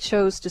clearly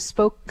chose to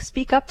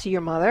speak up to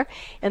your mother,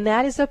 and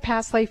that is a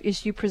past life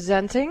issue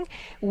presenting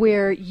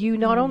where you,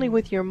 not only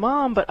with your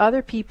mom, but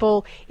other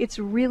people, it's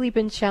really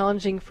been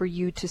challenging for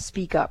you to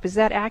speak up. Is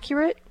that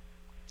accurate?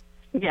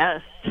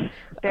 Yes.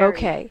 Very.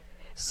 Okay.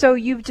 So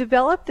you've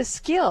developed the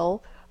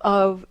skill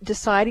of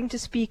deciding to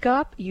speak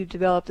up. You've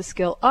developed the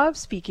skill of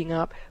speaking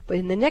up.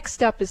 But the next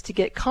step is to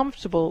get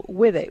comfortable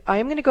with it. I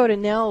am going to go to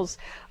Nels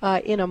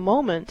in a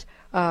moment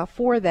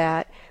for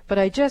that. But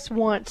I just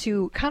want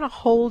to kind of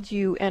hold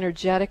you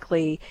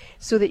energetically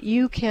so that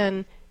you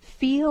can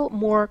feel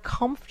more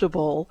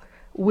comfortable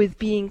with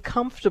being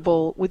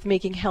comfortable with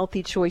making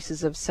healthy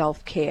choices of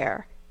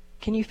self-care.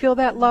 Can you feel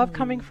that love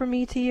coming from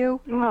me to you?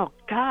 Oh,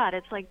 God,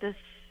 it's like this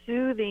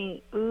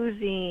soothing,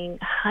 oozing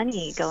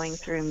honey going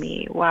through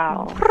me.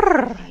 Wow.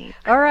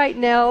 All right,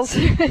 Nels.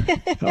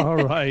 All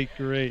right,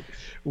 great.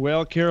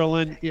 Well,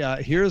 Carolyn, yeah,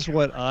 here's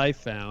what I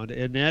found,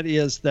 and that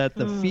is that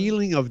the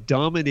feeling of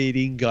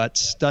dominating got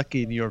stuck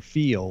in your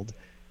field,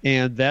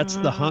 and that's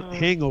the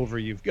hangover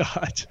you've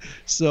got.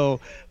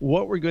 So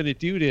what we're going to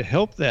do to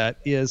help that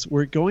is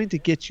we're going to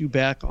get you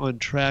back on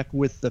track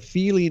with the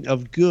feeling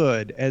of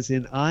good, as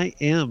in I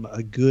am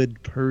a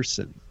good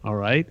person, all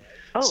right?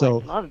 Oh,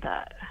 so, I love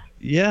that.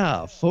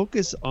 Yeah,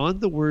 focus on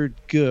the word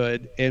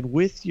good, and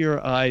with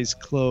your eyes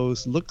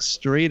closed, look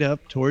straight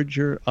up towards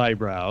your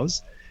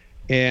eyebrows,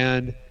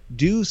 and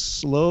do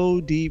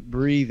slow, deep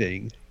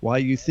breathing while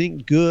you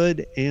think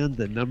good and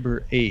the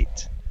number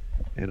 8.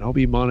 And I'll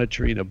be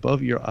monitoring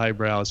above your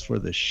eyebrows for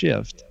the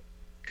shift.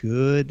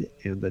 Good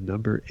and the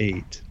number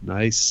 8.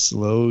 Nice,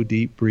 slow,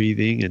 deep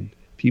breathing. And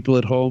people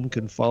at home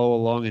can follow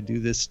along and do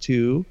this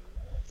too.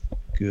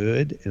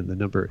 Good and the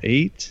number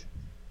 8.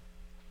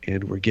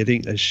 And we're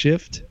getting a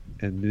shift.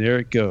 And there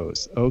it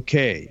goes.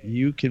 Okay,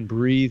 you can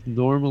breathe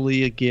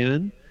normally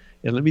again.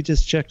 And let me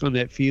just check on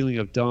that feeling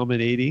of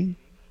dominating.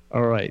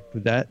 All right,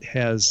 that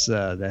has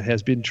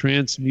been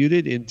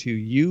transmuted into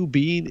you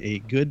being a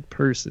good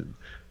person.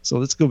 So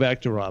let's go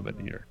back to Robin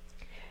here.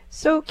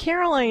 So,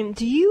 Caroline,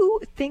 do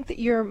you think that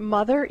your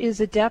mother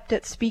is adept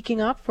at speaking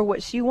up for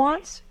what she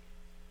wants?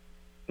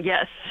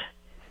 Yes.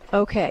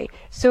 Okay.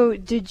 So,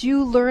 did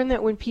you learn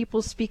that when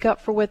people speak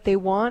up for what they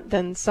want,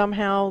 then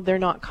somehow they're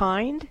not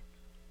kind?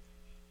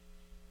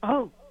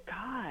 Oh,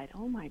 God.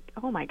 Oh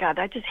my God.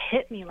 That just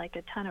hit me like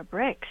a ton of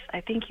bricks.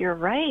 I think you're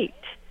right.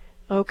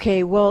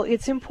 Okay. Well,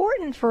 it's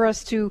important for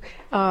us to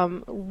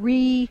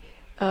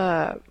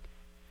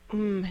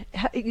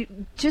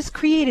just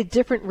create a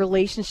different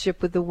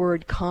relationship with the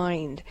word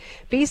kind.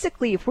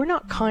 Basically, if we're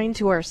not kind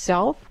to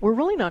ourselves, we're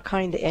really not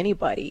kind to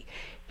anybody,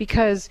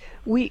 because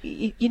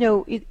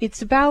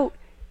it's about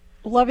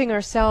loving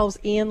ourselves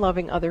and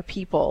loving other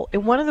people.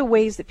 And one of the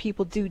ways that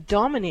people do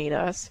dominate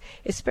us,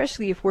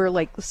 especially if we're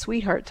like the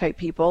sweetheart type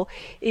people,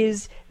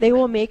 is they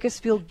will make us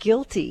feel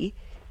guilty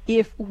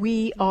if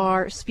we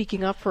are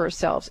speaking up for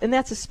ourselves. And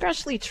that's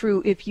especially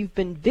true if you've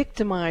been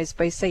victimized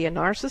by, say, a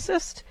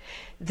narcissist.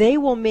 They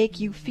will make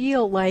you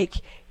feel like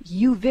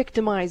you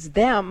victimize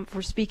them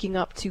for speaking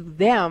up to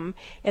them,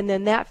 and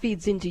then that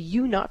feeds into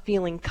you not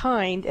feeling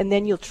kind, and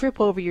then you'll trip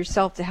over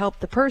yourself to help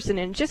the person,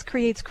 and it just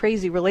creates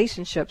crazy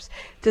relationships.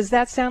 Does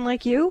that sound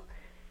like you?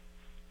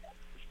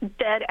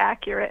 Dead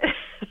accurate.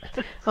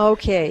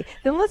 Okay,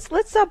 then let's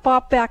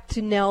bop back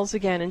to Nels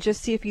again and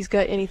just see if he's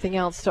got anything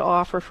else to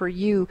offer for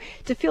you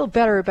to feel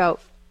better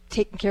about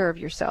taking care of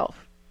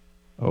yourself.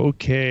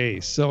 Okay,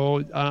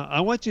 so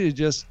I want you to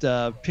just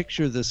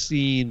picture the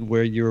scene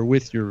where you were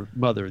with your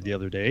mother the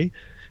other day.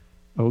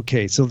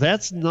 Okay, so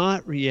that's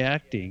not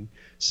reacting.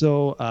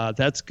 So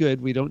that's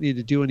good. We don't need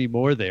to do any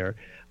more there.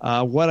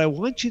 What I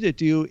want you to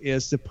do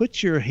is to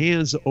put your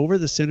hands over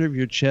the center of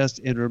your chest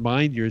and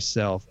remind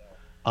yourself,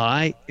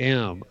 I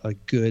am a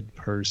good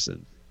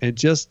person. And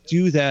just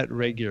do that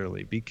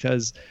regularly,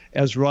 because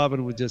as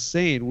Robin was just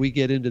saying, we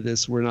get into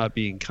this we're not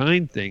being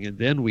kind thing, and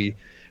then we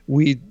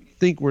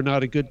think we're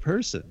not a good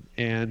person.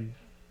 And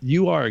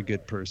you are a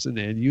good person,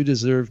 and you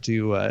deserve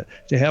to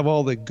have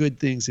all the good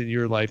things in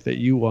your life that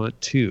you want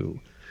too.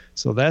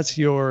 So that's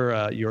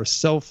your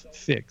self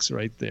fix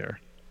right there.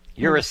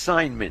 Your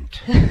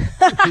assignment.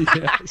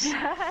 Yes.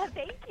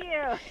 Thank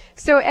you.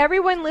 So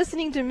everyone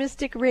listening to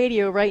Mystic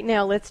Radio right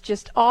now, let's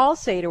just all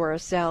say to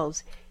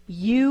ourselves,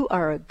 you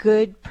are a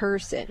good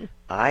person.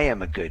 I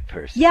am a good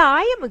person. Yeah,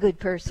 I am a good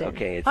person.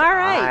 Okay, it's all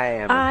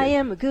right. I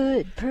am a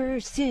good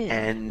person.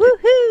 And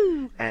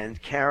woohoo!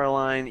 And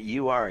Caroline,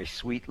 you are a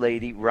sweet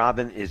lady.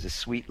 Robin is a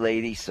sweet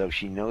lady, so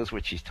she knows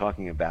what she's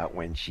talking about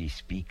when she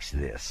speaks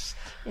this.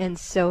 And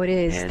so it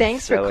is. And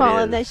Thanks so for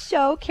calling the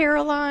show,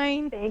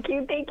 Caroline. Thank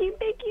you.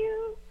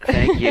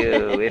 Thank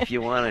you. If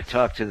you want to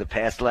talk to the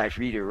past life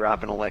reader,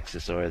 Robin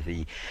Alexis, or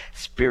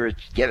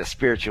get a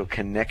spiritual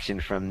connection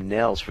from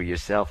Nels for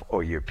yourself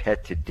or your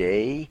pet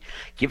today,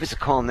 give us a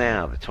call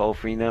now. The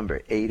toll-free number,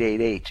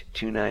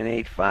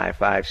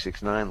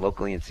 888-298-5569,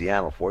 locally in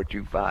Seattle,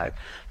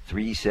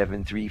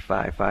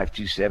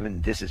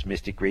 425-373-5527. This is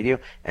Mystic Radio,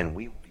 and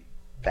we will be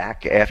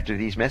back after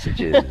these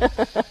messages.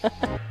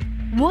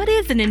 What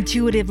is an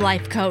intuitive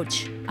life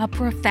coach? A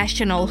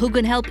professional who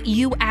can help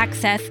you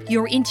access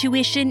your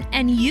intuition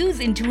and use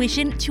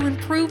intuition to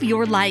improve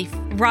your life.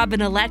 Robin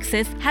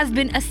Alexis has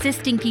been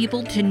assisting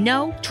people to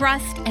know,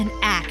 trust, and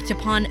act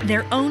upon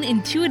their own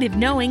intuitive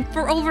knowing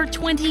for over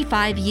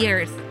 25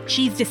 years.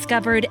 She's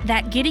discovered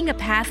that getting a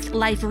past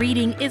life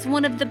reading is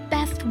one of the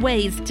best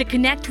ways to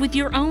connect with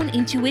your own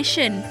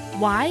intuition.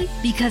 Why?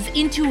 Because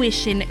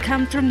intuition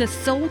comes from the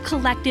soul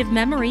collective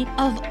memory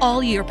of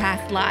all your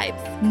past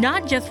lives,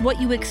 not just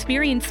what you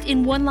experienced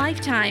in one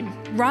lifetime.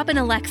 Robin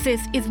Alexis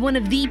is one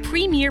of the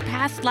premier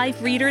past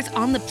life readers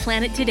on the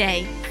planet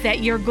today. Set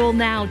your goal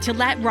now to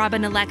let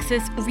Robin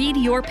Alexis read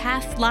your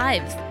past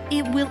lives.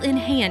 It will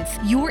enhance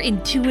your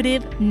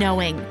intuitive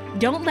knowing.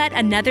 Don't let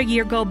another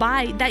year go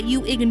by that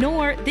you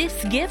ignore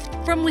this gift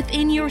from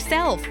within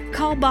yourself.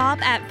 Call Bob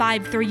at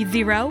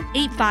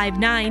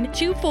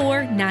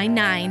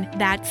 530-859-2499.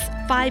 That's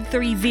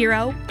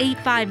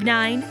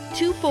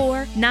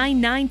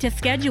 530-859-2499 to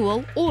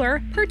schedule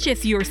or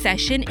purchase your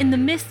session in the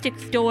Mystic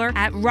Store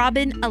at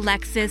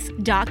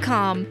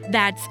robinalexis.com.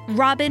 That's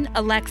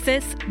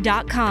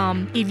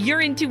robinalexis.com. If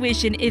your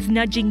intuition is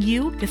nudging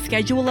you to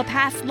schedule a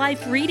past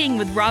life reading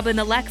with Robin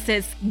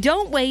Alexis,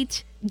 don't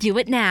wait. Do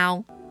it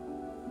now.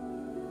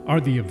 Are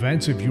the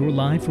events of your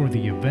life or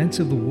the events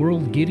of the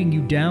world getting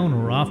you down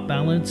or off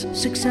balance?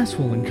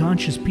 Successful and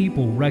conscious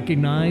people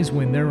recognize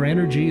when their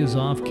energy is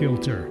off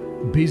kilter.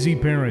 Busy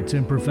parents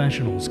and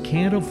professionals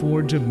can't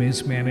afford to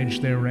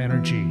mismanage their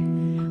energy.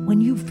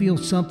 When you feel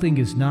something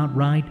is not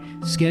right,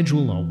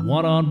 schedule a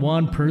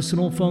one-on-one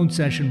personal phone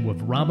session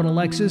with Robin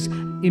Alexis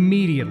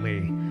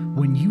immediately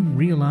when you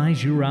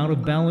realize you're out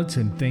of balance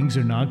and things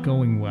are not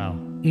going well.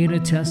 In a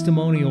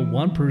testimonial,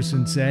 one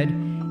person said,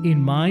 "In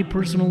my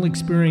personal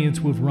experience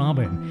with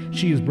Robin,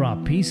 she has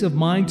brought peace of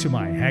mind to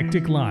my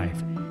hectic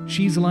life.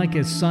 She's like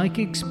a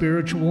psychic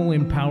spiritual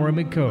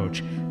empowerment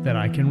coach that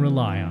I can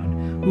rely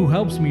on, who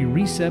helps me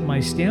reset my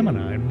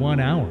stamina in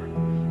 1 hour."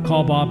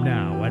 Call Bob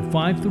now at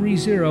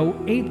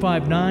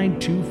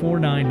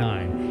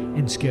 530-859-2499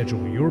 and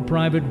schedule your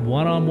private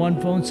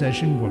one-on-one phone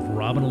session with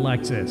Robin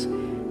Alexis.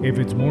 If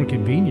it's more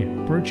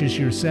convenient, purchase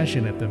your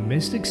session at the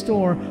Mystic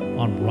Store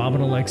on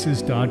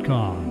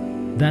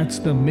robinalexis.com. That's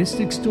the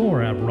Mystic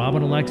Store at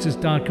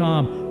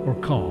robinalexis.com or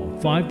call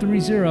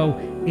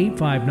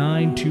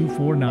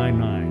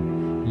 530-859-2499.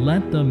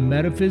 Let the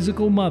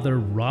metaphysical mother,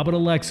 Robin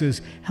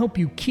Alexis, help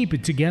you keep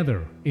it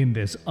together in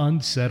this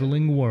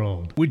unsettling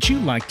world. Would you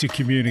like to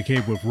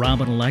communicate with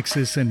Robin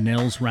Alexis and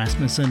Nels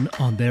Rasmussen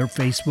on their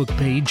Facebook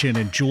page and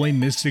enjoy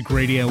Mystic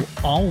Radio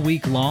all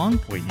week long?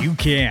 Well, you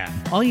can.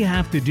 All you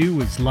have to do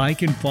is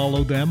like and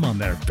follow them on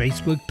their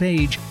Facebook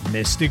page,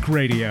 Mystic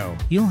Radio.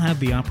 You'll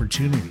have the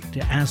opportunity to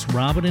ask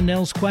Robin and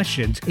Nels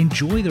questions,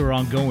 enjoy their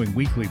ongoing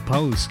weekly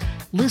posts,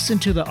 listen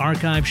to the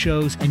archive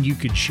shows, and you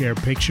can share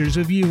pictures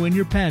of you and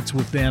your pets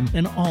with them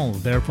and all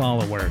of their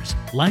followers.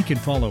 Like and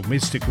follow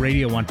Mystic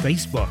Radio on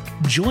Facebook.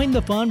 Join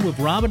the fun with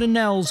Robin and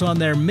Nels on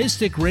their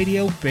Mystic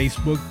Radio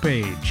Facebook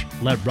page.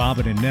 Let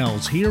Robin and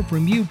Nels hear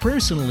from you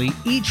personally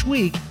each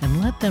week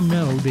and let them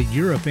know that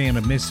you're a fan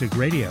of Mystic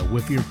Radio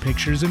with your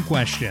pictures and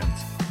questions.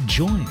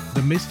 Join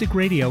the Mystic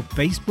Radio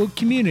Facebook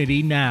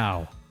community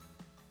now.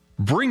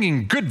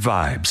 Bringing good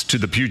vibes to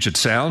the Puget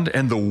Sound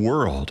and the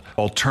world.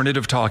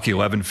 Alternative Talk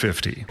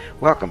 1150.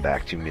 Welcome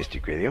back to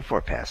Mystic Radio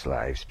for Past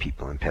Lives,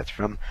 People and Pets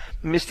from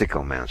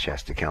mystical Mount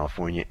Shasta,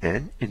 California,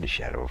 and in the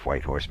shadow of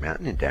White Horse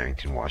Mountain in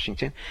Darrington,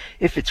 Washington.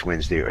 If it's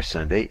Wednesday or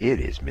Sunday,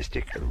 it is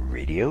Mystic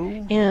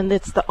Radio. And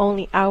it's the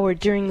only hour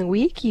during the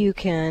week you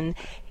can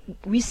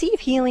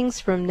receive healings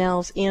from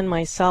Nels and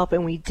myself,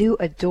 and we do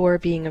adore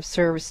being of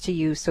service to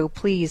you, so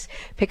please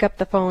pick up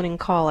the phone and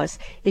call us.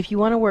 If you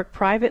want to work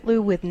privately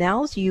with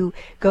Nels, you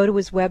go to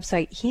his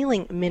website,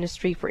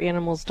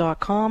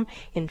 healingministryforanimals.com,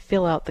 and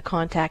fill out the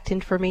contact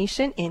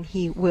information, and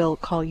he will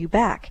call you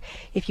back.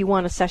 If you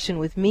want a session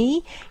with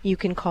me, you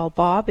can call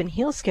Bob, and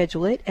he'll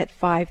schedule it at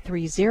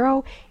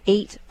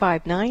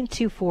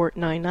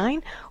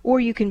 530-859-2499,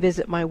 or you can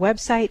visit my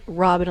website,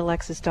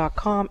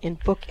 robinalexis.com, and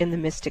book in the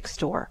Mystic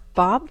Store.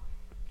 Bob?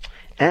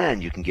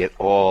 And you can get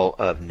all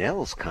of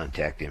Nell's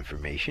contact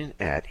information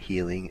at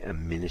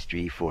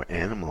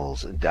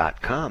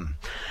healingministryforanimals.com.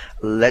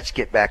 Let's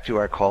get back to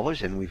our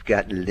callers, and we've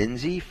got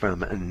Lindsay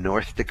from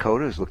North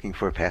Dakota who's looking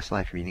for a past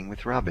life reading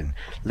with Robin.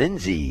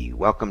 Lindsay,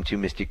 welcome to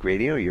Mystic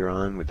Radio. You're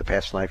on with the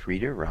past life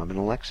reader, Robin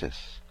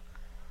Alexis.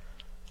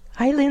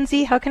 Hi,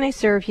 Lindsay. How can I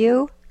serve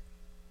you?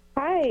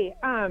 Hi.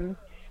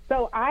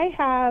 So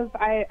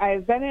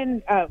I've been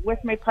in with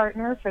my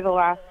partner for the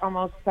last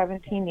almost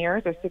 17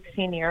 years or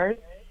 16 years,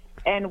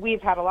 and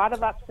we've had a lot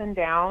of ups and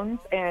downs,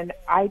 and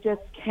I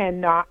just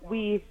cannot.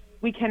 We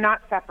we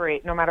cannot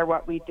separate no matter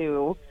what we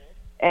do.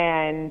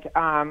 And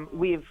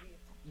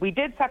we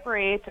did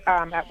separate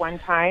at one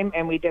time,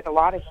 and we did a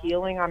lot of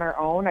healing on our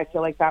own. I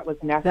feel like that was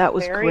necessary. That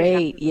was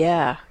great,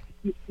 yeah.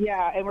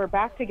 Yeah, and we're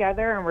back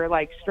together, and we're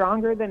like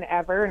stronger than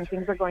ever, and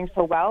things are going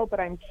so well. But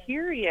I'm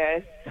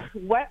curious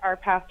what our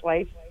past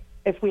life,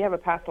 if we have a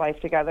past life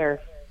together,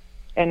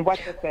 and what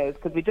this is,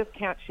 because we just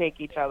can't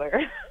shake each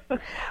other.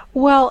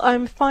 Well,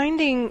 I'm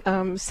finding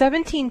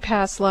 17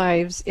 past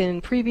lives in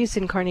previous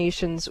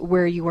incarnations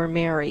where you were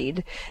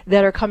married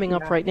that are coming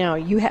up right now.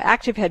 You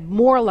actually have had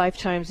more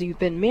lifetimes you've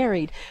been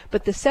married,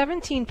 but the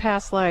 17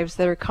 past lives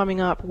that are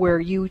coming up where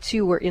you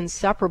two were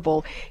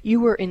inseparable, you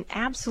were an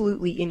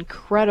absolutely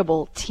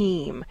incredible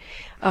team.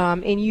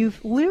 And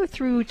you've lived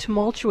through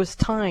tumultuous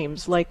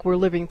times like we're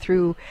living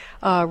through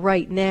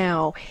right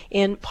now.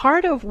 And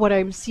part of what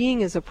I'm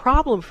seeing as a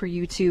problem for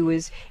you two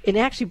is, and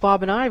actually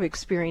Bob and I have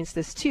experienced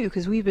this too,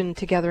 because we've been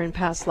together in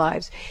past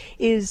lives,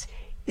 is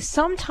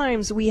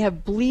sometimes we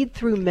have bleed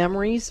through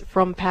memories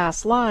from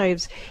past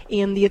lives,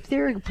 and the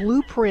etheric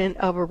blueprint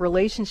of a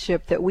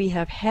relationship that we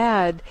have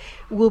had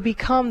will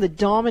become the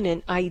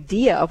dominant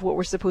idea of what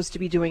we're supposed to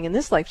be doing in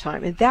this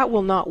lifetime, and that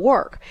will not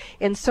work.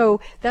 And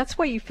so that's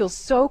why you feel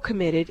so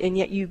committed, and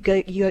yet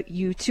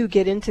you two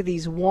get into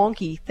these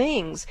wonky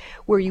things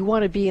where you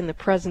want to be in the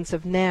presence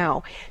of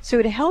now.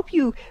 So to help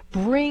you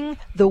bring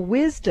the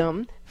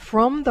wisdom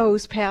from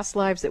those past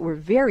lives that were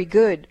very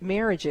good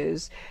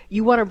marriages,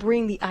 you want to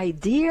bring the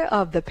idea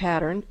of the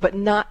pattern, but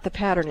not the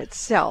pattern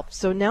itself.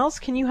 So Nels,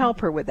 can you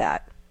help her with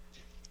that?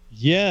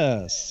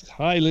 Yes.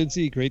 Hi,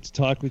 Lindsay. Great to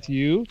talk with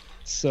you.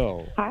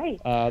 So, hi.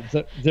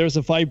 There's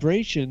a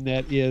vibration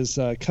that is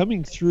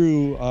coming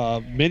through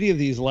many of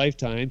these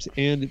lifetimes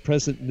and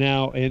present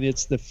now, and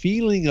it's the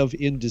feeling of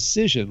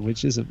indecision,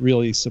 which isn't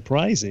really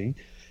surprising,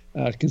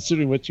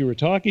 considering what you were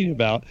talking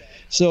about.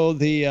 So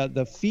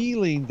the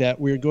feeling that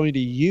we're going to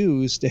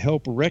use to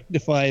help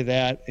rectify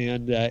that,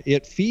 and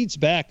it feeds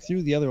back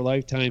through the other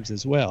lifetimes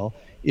as well,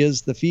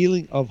 is the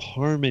feeling of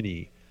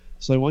harmony.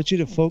 So I want you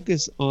to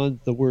focus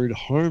on the word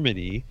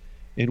harmony,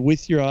 and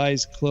with your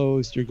eyes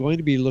closed, you're going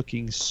to be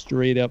looking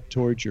straight up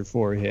towards your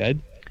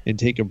forehead, and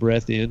take a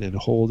breath in and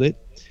hold it,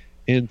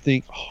 and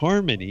think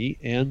harmony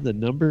and the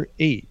number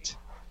 8.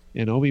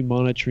 And I'll be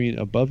monitoring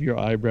above your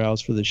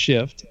eyebrows for the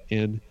shift,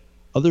 and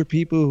other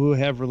people who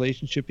have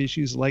relationship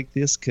issues like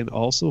this can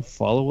also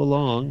follow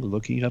along,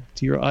 looking up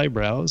to your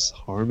eyebrows.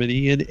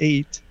 Harmony and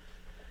 8.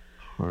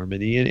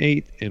 Harmony and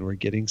 8. And we're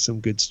getting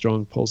some good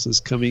strong pulses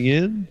coming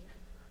in.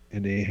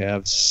 And they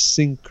have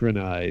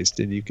synchronized.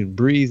 And you can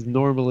breathe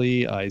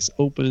normally, eyes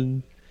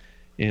open.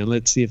 And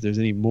let's see if there's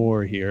any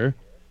more here.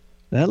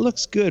 That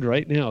looks good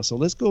right now. So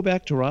let's go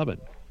back to Robin.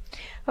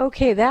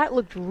 Okay, that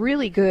looked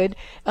really good.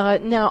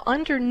 Now,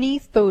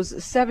 underneath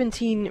those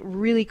 17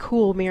 really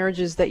cool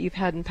marriages that you've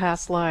had in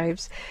past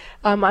lives,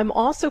 I'm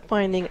also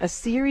finding a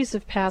series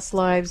of past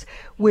lives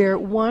where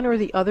one or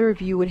the other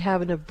of you would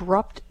have an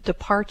abrupt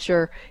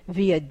departure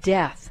via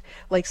death.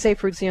 Like, say,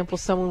 for example,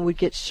 someone would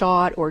get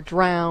shot or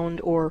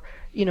drowned or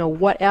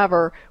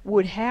whatever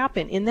would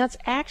happen. And that's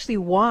actually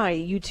why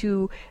you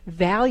two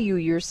value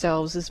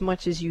yourselves as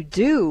much as you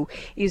do,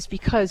 is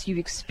because you've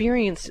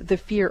experienced the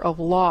fear of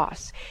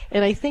loss.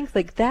 And I think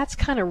that's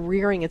kind of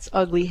rearing its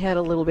ugly head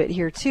a little bit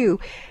here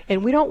too.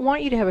 And we don't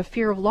want you to have a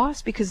fear of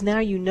loss, because now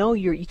you know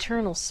your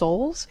eternal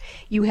souls.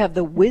 You have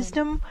the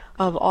wisdom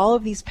of all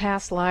of these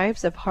past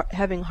lives of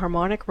having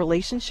harmonic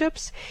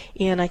relationships.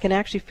 And I can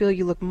actually feel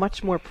you look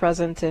much more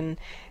present, and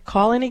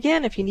call in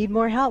again if you need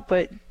more help.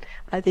 But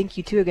I think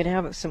you two are going to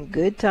have some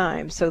good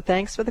times. So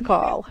thanks for the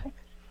call.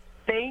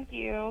 Thank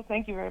you.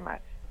 Thank you very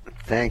much.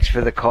 Thanks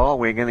for the call.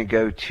 We're going to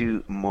go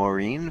to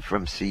Maureen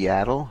from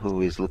Seattle,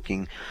 who is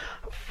looking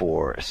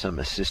for some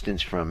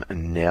assistance from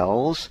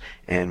Nels.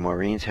 And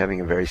Maureen's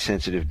having a very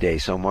sensitive day.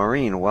 So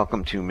Maureen,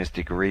 welcome to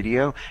Mystic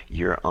Radio.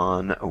 You're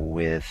on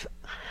with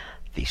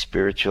the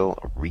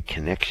spiritual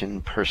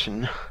reconnection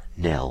person,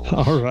 Nels.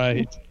 All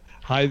right.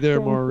 Hi there,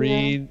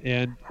 Maureen.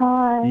 And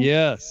hi.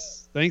 Yes.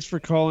 Thanks for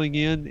calling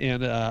in,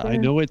 and I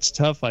know it's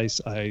tough. I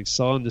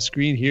saw on the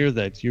screen here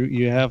that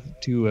you have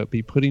to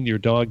be putting your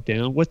dog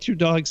down. What's your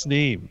dog's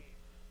name?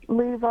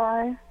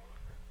 Levi.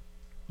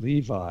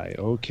 Levi,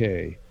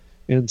 okay.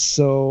 And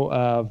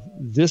so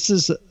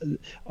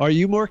are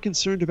you more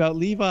concerned about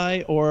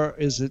Levi, or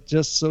is it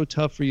just so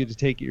tough for you to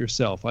take it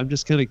yourself? I'm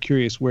just kind of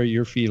curious where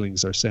your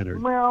feelings are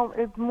centered. Well,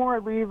 it's more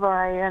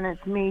Levi, and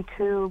it's me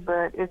too,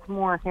 but it's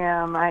more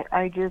him.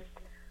 I just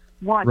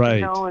want to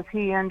know if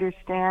he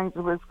understands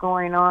what's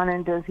going on,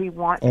 and does he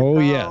want to go?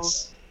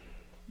 Yes.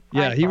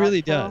 Yeah, he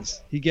really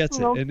does. He gets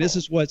it. Okay. And this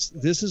is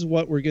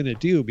what we're going to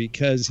do,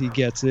 because he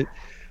gets it.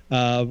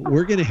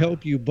 We're going to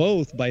help you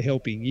both by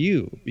helping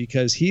you,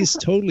 because he's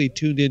totally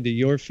tuned into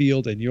your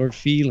field and your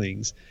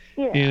feelings.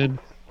 Yeah. And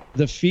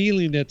the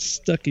feeling that's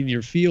stuck in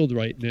your field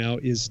right now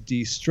is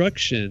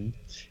destruction.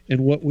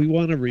 And what we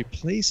want to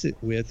replace it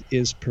with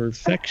is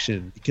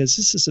perfection, because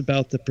this is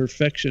about the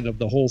perfection of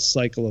the whole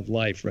cycle of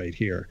life right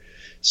here.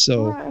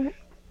 So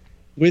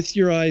with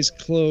your eyes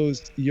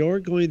closed, you're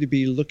going to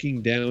be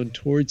looking down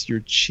towards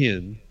your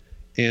chin,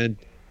 And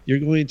you're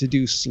going to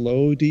do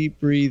slow, deep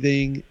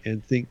breathing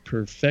and think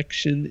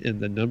perfection and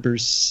the number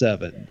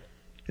 7.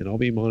 And I'll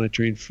be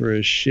monitoring for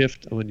a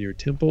shift on your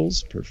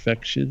temples,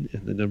 perfection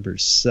and the number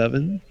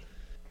 7.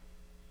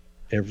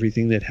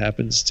 Everything that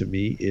happens to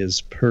me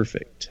is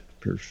perfect.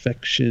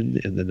 Perfection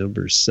and the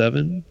number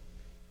 7.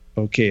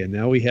 Okay, and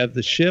now we have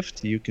the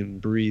shift. You can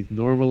breathe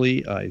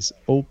normally, eyes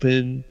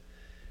open.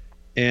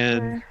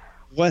 And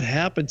what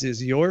happens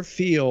is your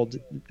field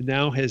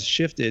now has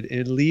shifted,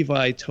 and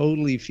Levi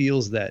totally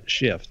feels that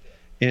shift.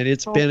 And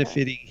it's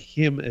benefiting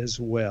him as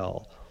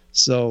well.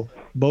 So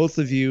both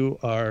of you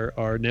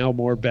are now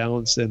more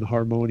balanced and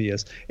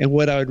harmonious. And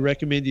what I would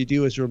recommend you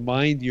do is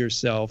remind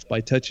yourself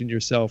by touching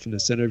yourself in the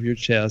center of your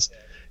chest,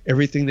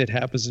 everything that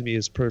happens to me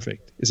is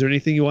perfect. Is there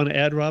anything you want to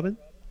add, Robin?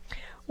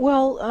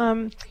 Well,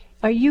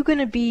 are you going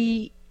to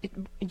be,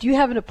 do you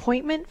have an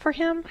appointment for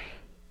him?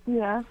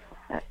 Yes.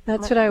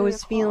 That's what I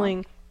was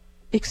feeling.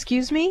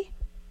 Excuse me?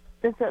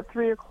 It's at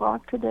 3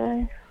 o'clock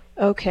today.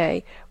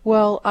 Okay.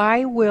 Well,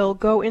 I will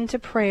go into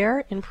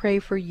prayer and pray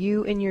for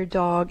you and your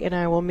dog, and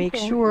I will make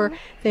sure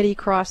that he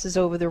crosses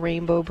over the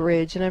Rainbow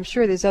Bridge. And I'm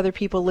sure there's other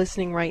people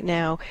listening right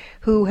now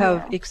who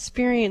have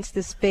experienced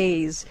this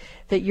phase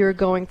that you're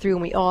going through,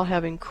 and we all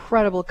have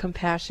incredible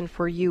compassion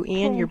for you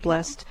and your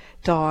blessed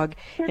dog,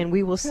 and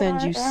we will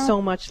send you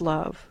so much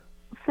love.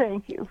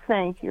 Thank you.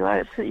 I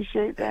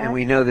appreciate that. And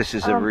we know this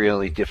is a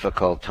really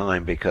difficult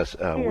time because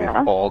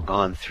we've all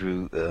gone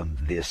through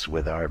this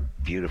with our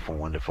beautiful,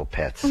 wonderful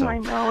pets. So I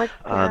know, it's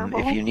terrible.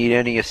 if you need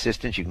any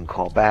assistance, you can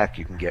call back.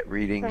 You can get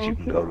readings. You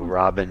can go to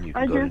Robin. You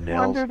can go to Nels. I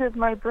just wondered if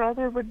my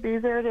brother would be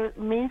there to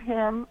meet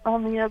him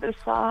on the other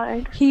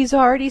side. He's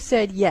already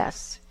said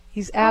yes.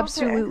 He's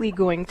absolutely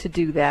going to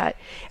do that.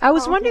 I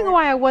was wondering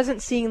why I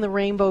wasn't seeing the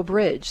Rainbow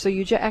Bridge, so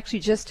you actually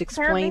just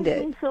explained it.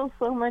 That makes me feel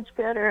so much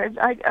better.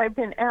 I've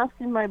been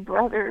asking my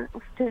brother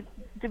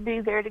to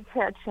be there to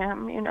catch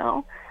him, you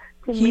know.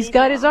 He's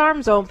got his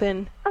arms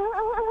open.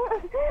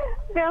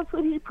 That's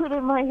what he put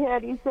in my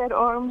head. He said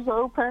arms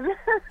open.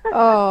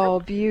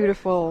 Oh,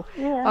 beautiful.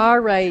 Yeah. All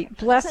right.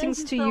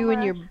 Blessings to you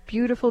and your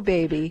beautiful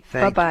baby.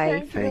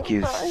 Bye-bye. Thank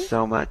you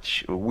so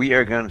much. We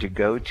are going to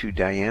go to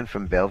Diane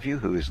from Bellevue,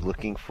 who is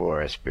looking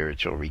for a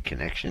spiritual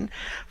reconnection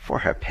for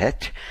her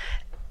pet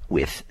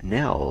with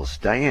Nels.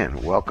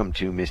 Diane, welcome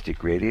to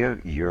Mystic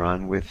Radio. You're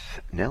on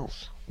with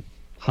Nels.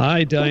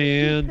 Hi,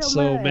 Diane.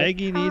 So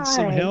Maggie needs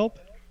some help?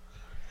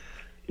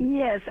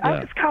 Yes, I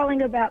was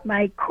calling about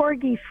my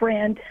corgi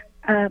friend,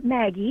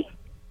 Maggie.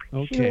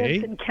 Okay. She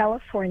lives in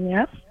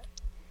California.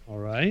 All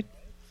right.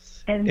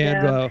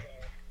 And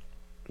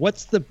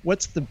what's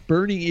the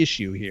burning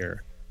issue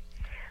here?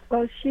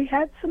 Well, she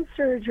had some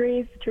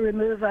surgery to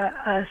remove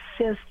a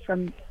cyst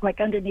from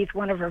underneath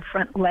one of her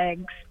front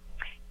legs,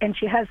 and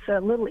she has a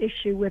little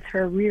issue with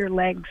her rear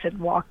legs and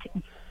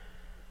walking.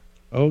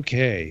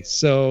 Okay,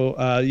 so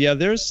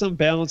there's some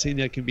balancing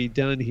that can be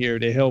done here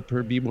to help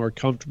her be more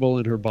comfortable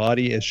in her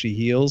body as she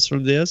heals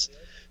from this.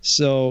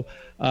 So,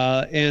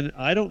 and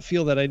I don't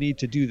feel that I need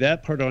to do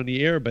that part on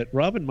the air, but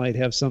Robin might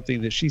have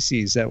something that she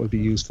sees that would be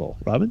useful.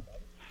 Robin?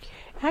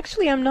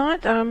 Actually, I'm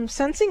not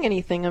sensing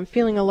anything. I'm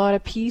feeling a lot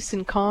of peace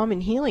and calm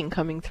and healing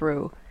coming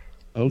through.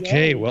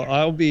 Okay, well,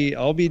 I'll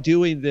be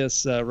doing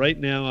this right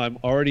now. I'm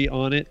already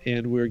on it,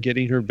 and we're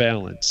getting her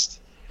balanced.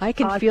 I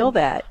can feel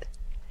that.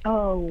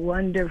 Oh,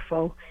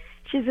 wonderful.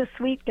 She's a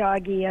sweet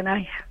doggie, and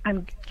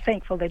I'm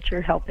thankful that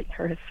you're helping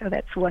her, so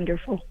that's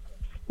wonderful.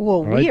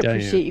 Well, we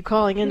appreciate you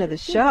calling into the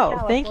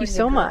show. Thank you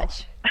so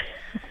much.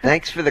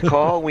 Thanks for the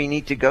call. We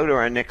need to go to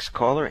our next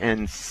caller,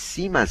 and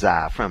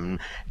Simaza from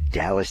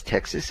Dallas,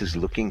 Texas is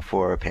looking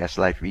for a past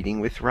life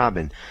reading with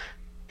Robin.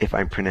 If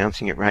I'm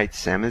pronouncing it right,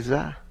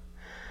 Samiza,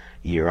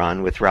 you're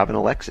on with Robin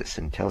Alexis,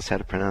 and tell us how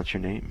to pronounce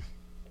your name.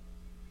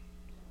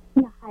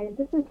 Yeah, hi,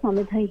 this is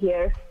Samiza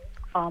here.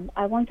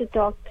 I want to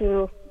talk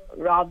to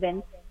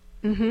Robin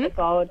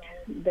about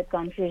the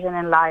confusion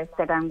in life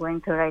that I'm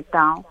going through right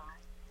now.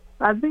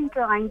 I've been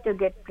trying to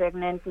get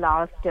pregnant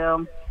last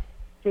 3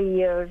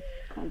 years,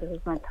 and this is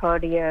my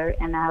 3rd year,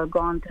 and I have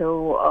gone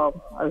through a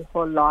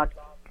whole lot.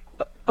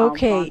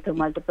 Gone through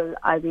multiple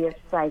IVF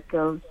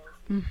cycles.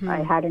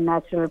 I had a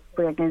natural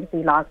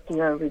pregnancy last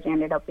year, which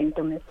ended up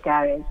into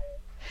miscarriage.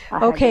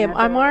 Okay,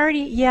 I'm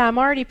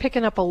already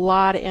picking up a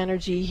lot of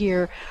energy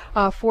here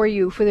for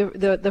you. For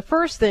the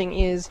first thing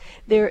is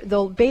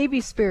the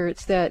baby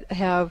spirits that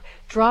have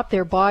dropped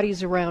their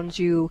bodies around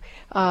you.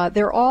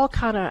 They're all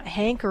kind of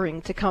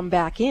hankering to come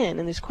back in,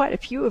 and there's quite a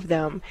few of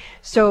them.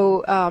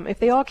 So if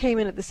they all came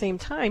in at the same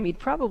time, you'd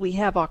probably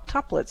have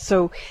octuplets.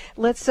 So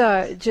let's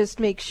just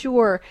make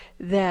sure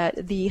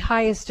that the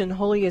highest and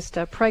holiest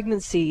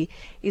pregnancy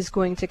is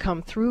going to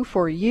come through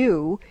for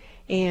you.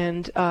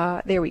 And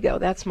there we go.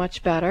 That's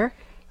much better.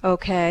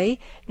 Okay.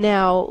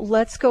 Now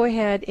let's go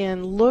ahead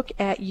and look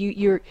at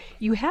you.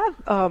 You have.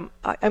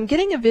 I'm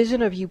getting a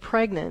vision of you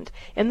pregnant,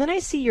 and then I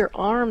see your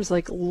arms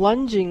like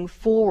lunging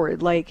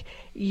forward, like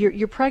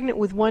you're pregnant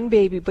with one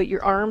baby, but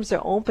your arms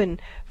are open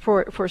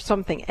for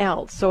something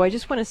else. So I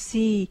just want to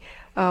see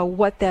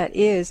what that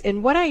is.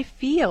 And what I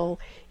feel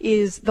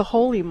is the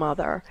Holy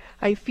Mother.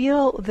 I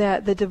feel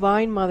that the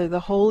Divine Mother, the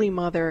Holy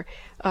Mother,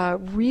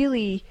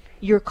 really,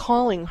 you're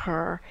calling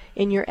her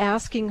and you're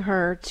asking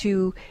her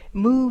to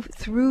move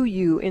through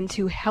you and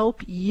to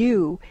help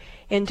you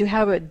and to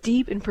have a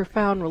deep and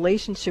profound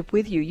relationship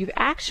with you. You've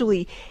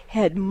actually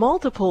had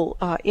multiple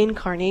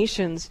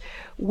incarnations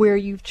where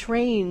you've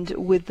trained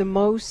with the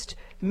most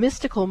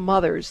mystical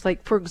mothers.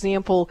 Like, for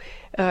example,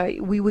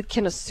 we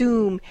can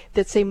assume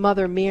that, say,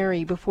 Mother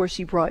Mary, before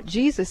she brought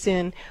Jesus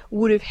in,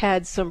 would have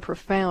had some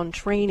profound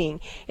training.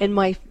 And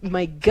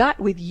my gut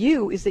with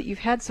you is that you've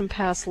had some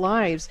past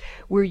lives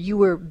where you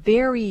were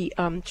very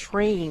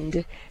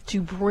trained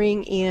to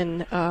bring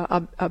in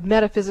a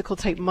metaphysical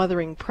type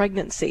mothering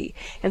pregnancy.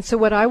 And so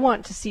what I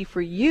want to see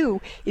for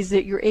you is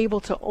that you're able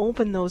to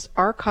open those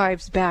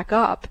archives back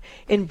up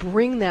and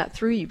bring that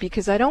through you,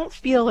 because I don't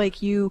feel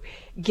like you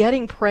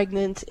getting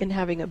pregnant and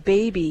having a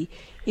baby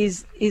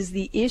is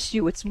the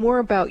issue. It's more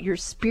about your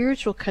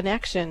spiritual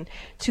connection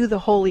to the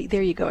Holy.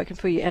 There you go. I can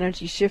feel your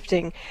energy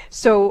shifting.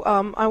 So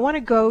I want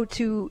to go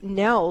to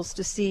Nels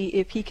to see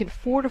if he can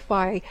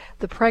fortify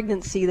the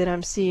pregnancy that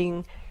I'm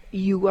seeing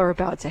you are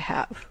about to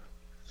have.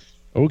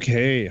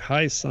 Okay.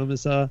 Hi,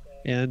 Samisa.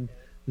 And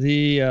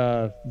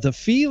the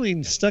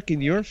feeling stuck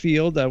in your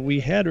field that we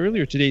had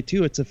earlier today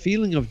too, it's a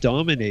feeling of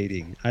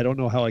dominating. I don't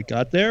know how it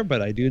got there,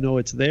 but I do know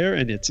it's there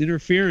and it's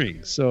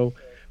interfering. So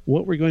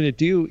what we're going to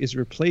do is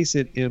replace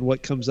it, and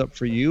what comes up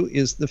for you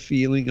is the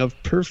feeling of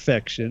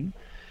perfection.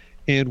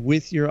 And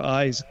with your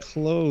eyes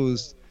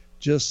closed,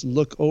 just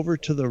look over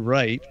to the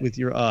right with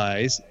your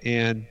eyes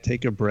and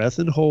take a breath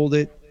and hold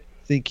it,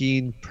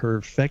 thinking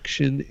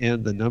perfection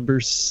and the number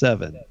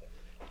 7.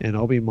 And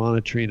I'll be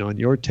monitoring on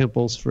your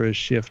temples for a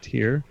shift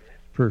here.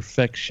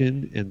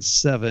 Perfection and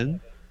 7.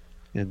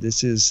 And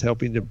this is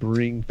helping to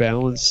bring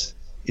balance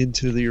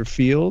into your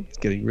field,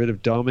 getting rid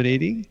of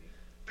dominating.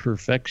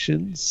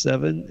 Perfection,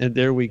 7. And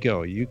there we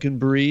go. You can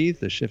breathe.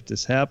 The shift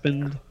has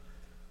happened.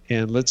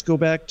 And let's go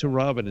back to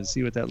Robin and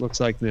see what that looks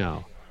like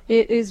now.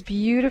 It is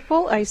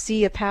beautiful. I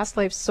see a past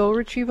life soul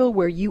retrieval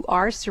where you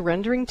are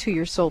surrendering to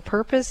your soul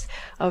purpose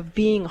of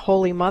being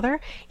Holy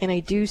Mother. And I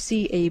do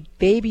see a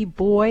baby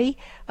boy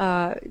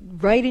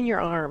right in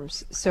your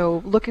arms.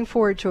 So looking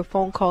forward to a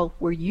phone call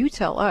where you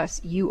tell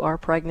us you are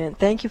pregnant.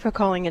 Thank you for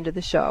calling into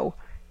the show.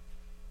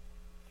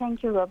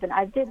 Thank you, Robin.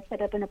 I did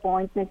set up an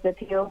appointment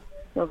with you.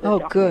 So oh,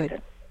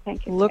 good.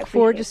 Thank you. Look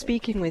forward to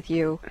speaking with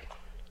you.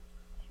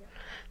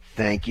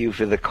 Thank you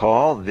for the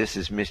call. This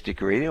is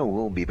Mystic Radio.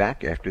 We'll be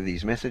back after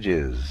these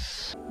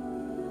messages.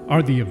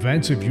 Are the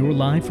events of your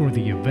life or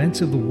the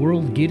events of the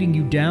world getting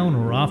you down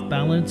or off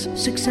balance?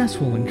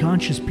 Successful and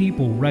conscious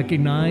people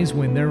recognize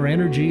when their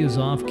energy is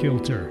off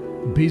kilter.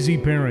 Busy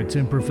parents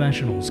and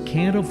professionals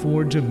can't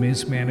afford to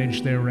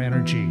mismanage their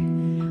energy.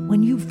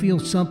 When you feel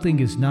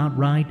something is not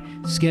right,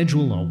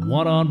 schedule a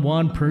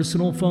one-on-one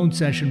personal phone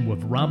session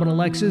with Robin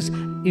Alexis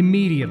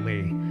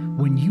immediately.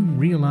 When you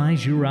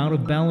realize you're out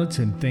of balance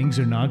and things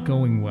are not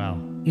going well.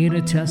 In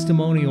a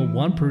testimonial,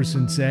 one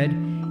person said,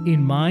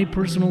 "In my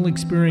personal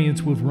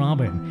experience with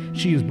Robin,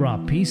 she has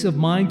brought peace of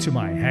mind to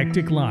my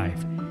hectic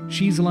life.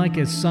 She's like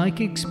a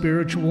psychic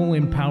spiritual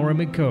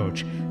empowerment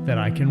coach that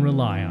I can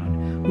rely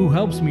on, who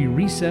helps me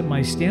reset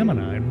my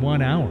stamina in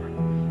 1 hour."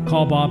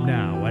 Call Bob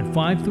now at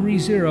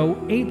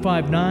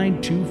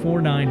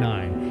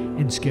 530-859-2499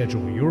 and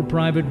schedule your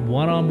private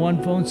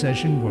one-on-one phone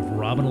session with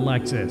Robin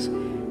Alexis.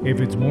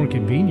 If it's more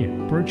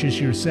convenient,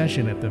 purchase your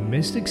session at the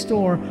Mystic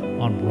Store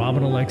on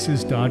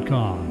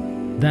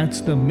RobinAlexis.com.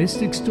 That's the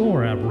Mystic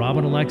Store at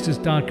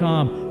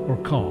RobinAlexis.com or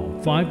call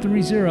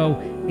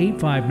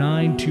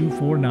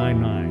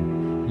 530-859-2499.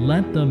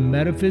 Let the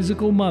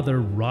metaphysical mother,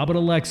 Robin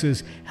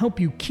Alexis, help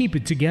you keep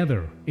it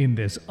together in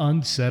this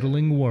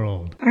unsettling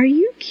world. Are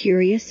you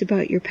curious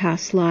about your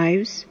past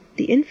lives?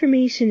 The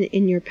information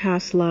in your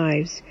past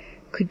lives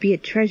could be a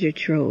treasure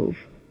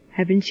trove.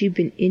 Haven't you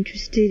been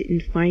interested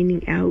in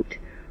finding out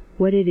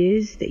what it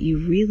is that you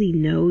really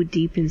know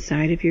deep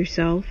inside of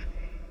yourself?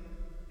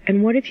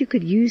 And what if you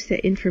could use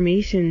that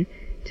information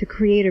to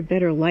create a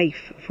better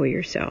life for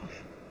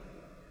yourself?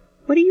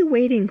 What are you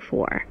waiting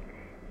for?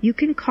 You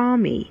can call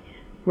me,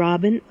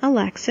 Robin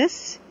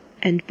Alexis,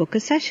 and book a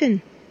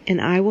session, and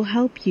I will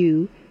help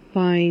you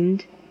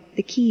find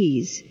the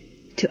keys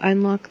to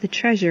unlock the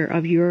treasure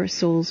of your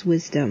soul's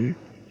wisdom.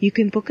 You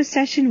can book a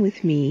session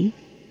with me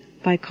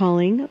by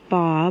calling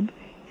Bob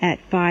at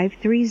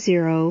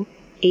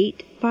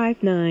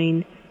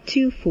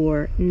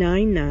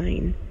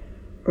 530-859-2499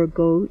 or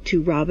go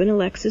to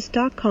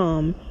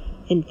RobinAlexis.com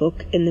and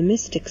book in the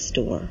Mystic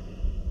Store.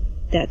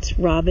 That's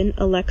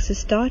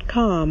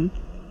RobinAlexis.com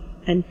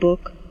and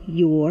book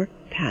your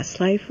past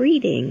life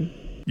reading.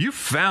 You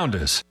found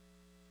us.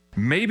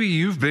 Maybe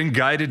you've been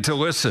guided to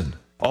listen.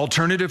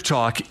 Alternative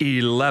Talk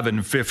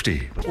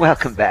 1150.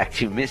 Welcome back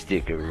to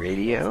Mystic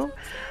Radio.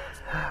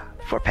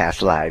 For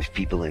past lives,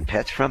 people, and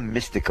pets from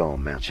mystical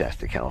Mount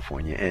Shasta,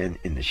 California, and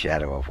in the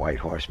shadow of White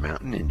Horse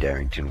Mountain in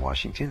Darrington,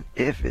 Washington.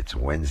 If it's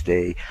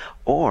Wednesday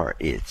or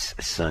it's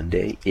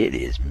Sunday, it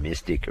is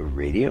Mystic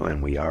Radio,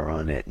 and we are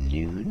on at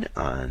noon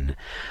on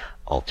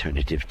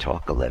Alternative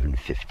Talk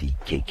 1150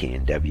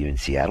 KKNW in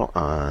Seattle.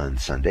 On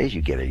Sundays,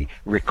 you get a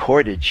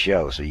recorded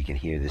show, so you can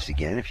hear this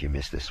again if you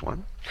missed this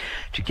one.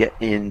 To get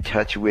in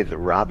touch with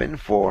Robin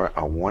for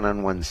a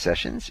one-on-one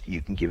sessions, you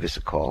can give us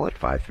a call at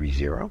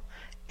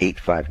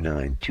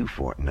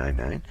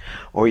 530-859-2499,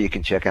 or you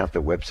can check out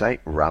the website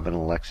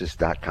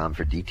robinalexis.com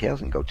for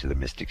details and go to the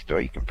Mystic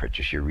Store. You can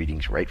purchase your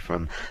readings right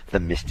from the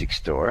Mystic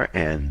Store,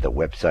 and the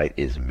website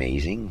is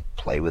amazing.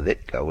 Play with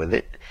it, go with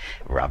it.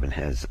 Robin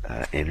has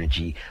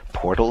energy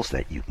portals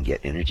that you can get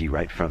energy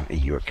right from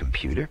your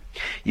computer.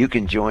 You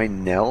can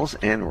join Nels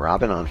and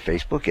Robin on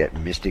Facebook at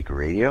Mystic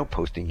Radio,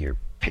 posting your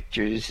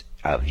pictures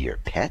of your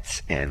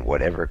pets and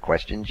whatever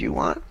questions you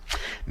want.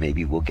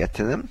 Maybe we'll get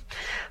to them.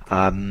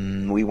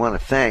 We want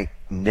to thank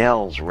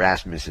Nels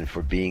Rasmussen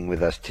for being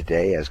with us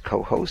today as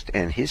co-host,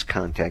 and his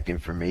contact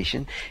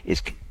information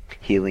is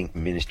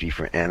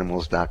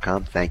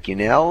healingministryforanimals.com. Thank you,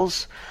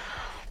 Nels.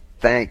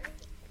 Thanks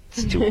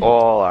to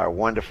all our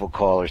wonderful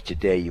callers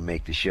today. You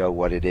make the show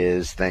what it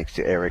is. Thanks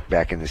to Eric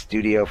back in the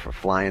studio for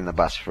flying the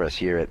bus for us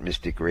here at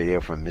Mystic Radio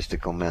from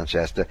mystical Mount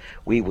Shasta.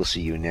 We will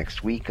see you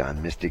next week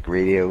on Mystic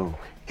Radio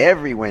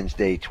every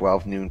Wednesday,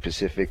 12 noon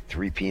Pacific,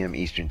 3 p.m.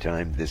 Eastern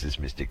Time. This is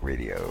Mystic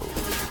Radio.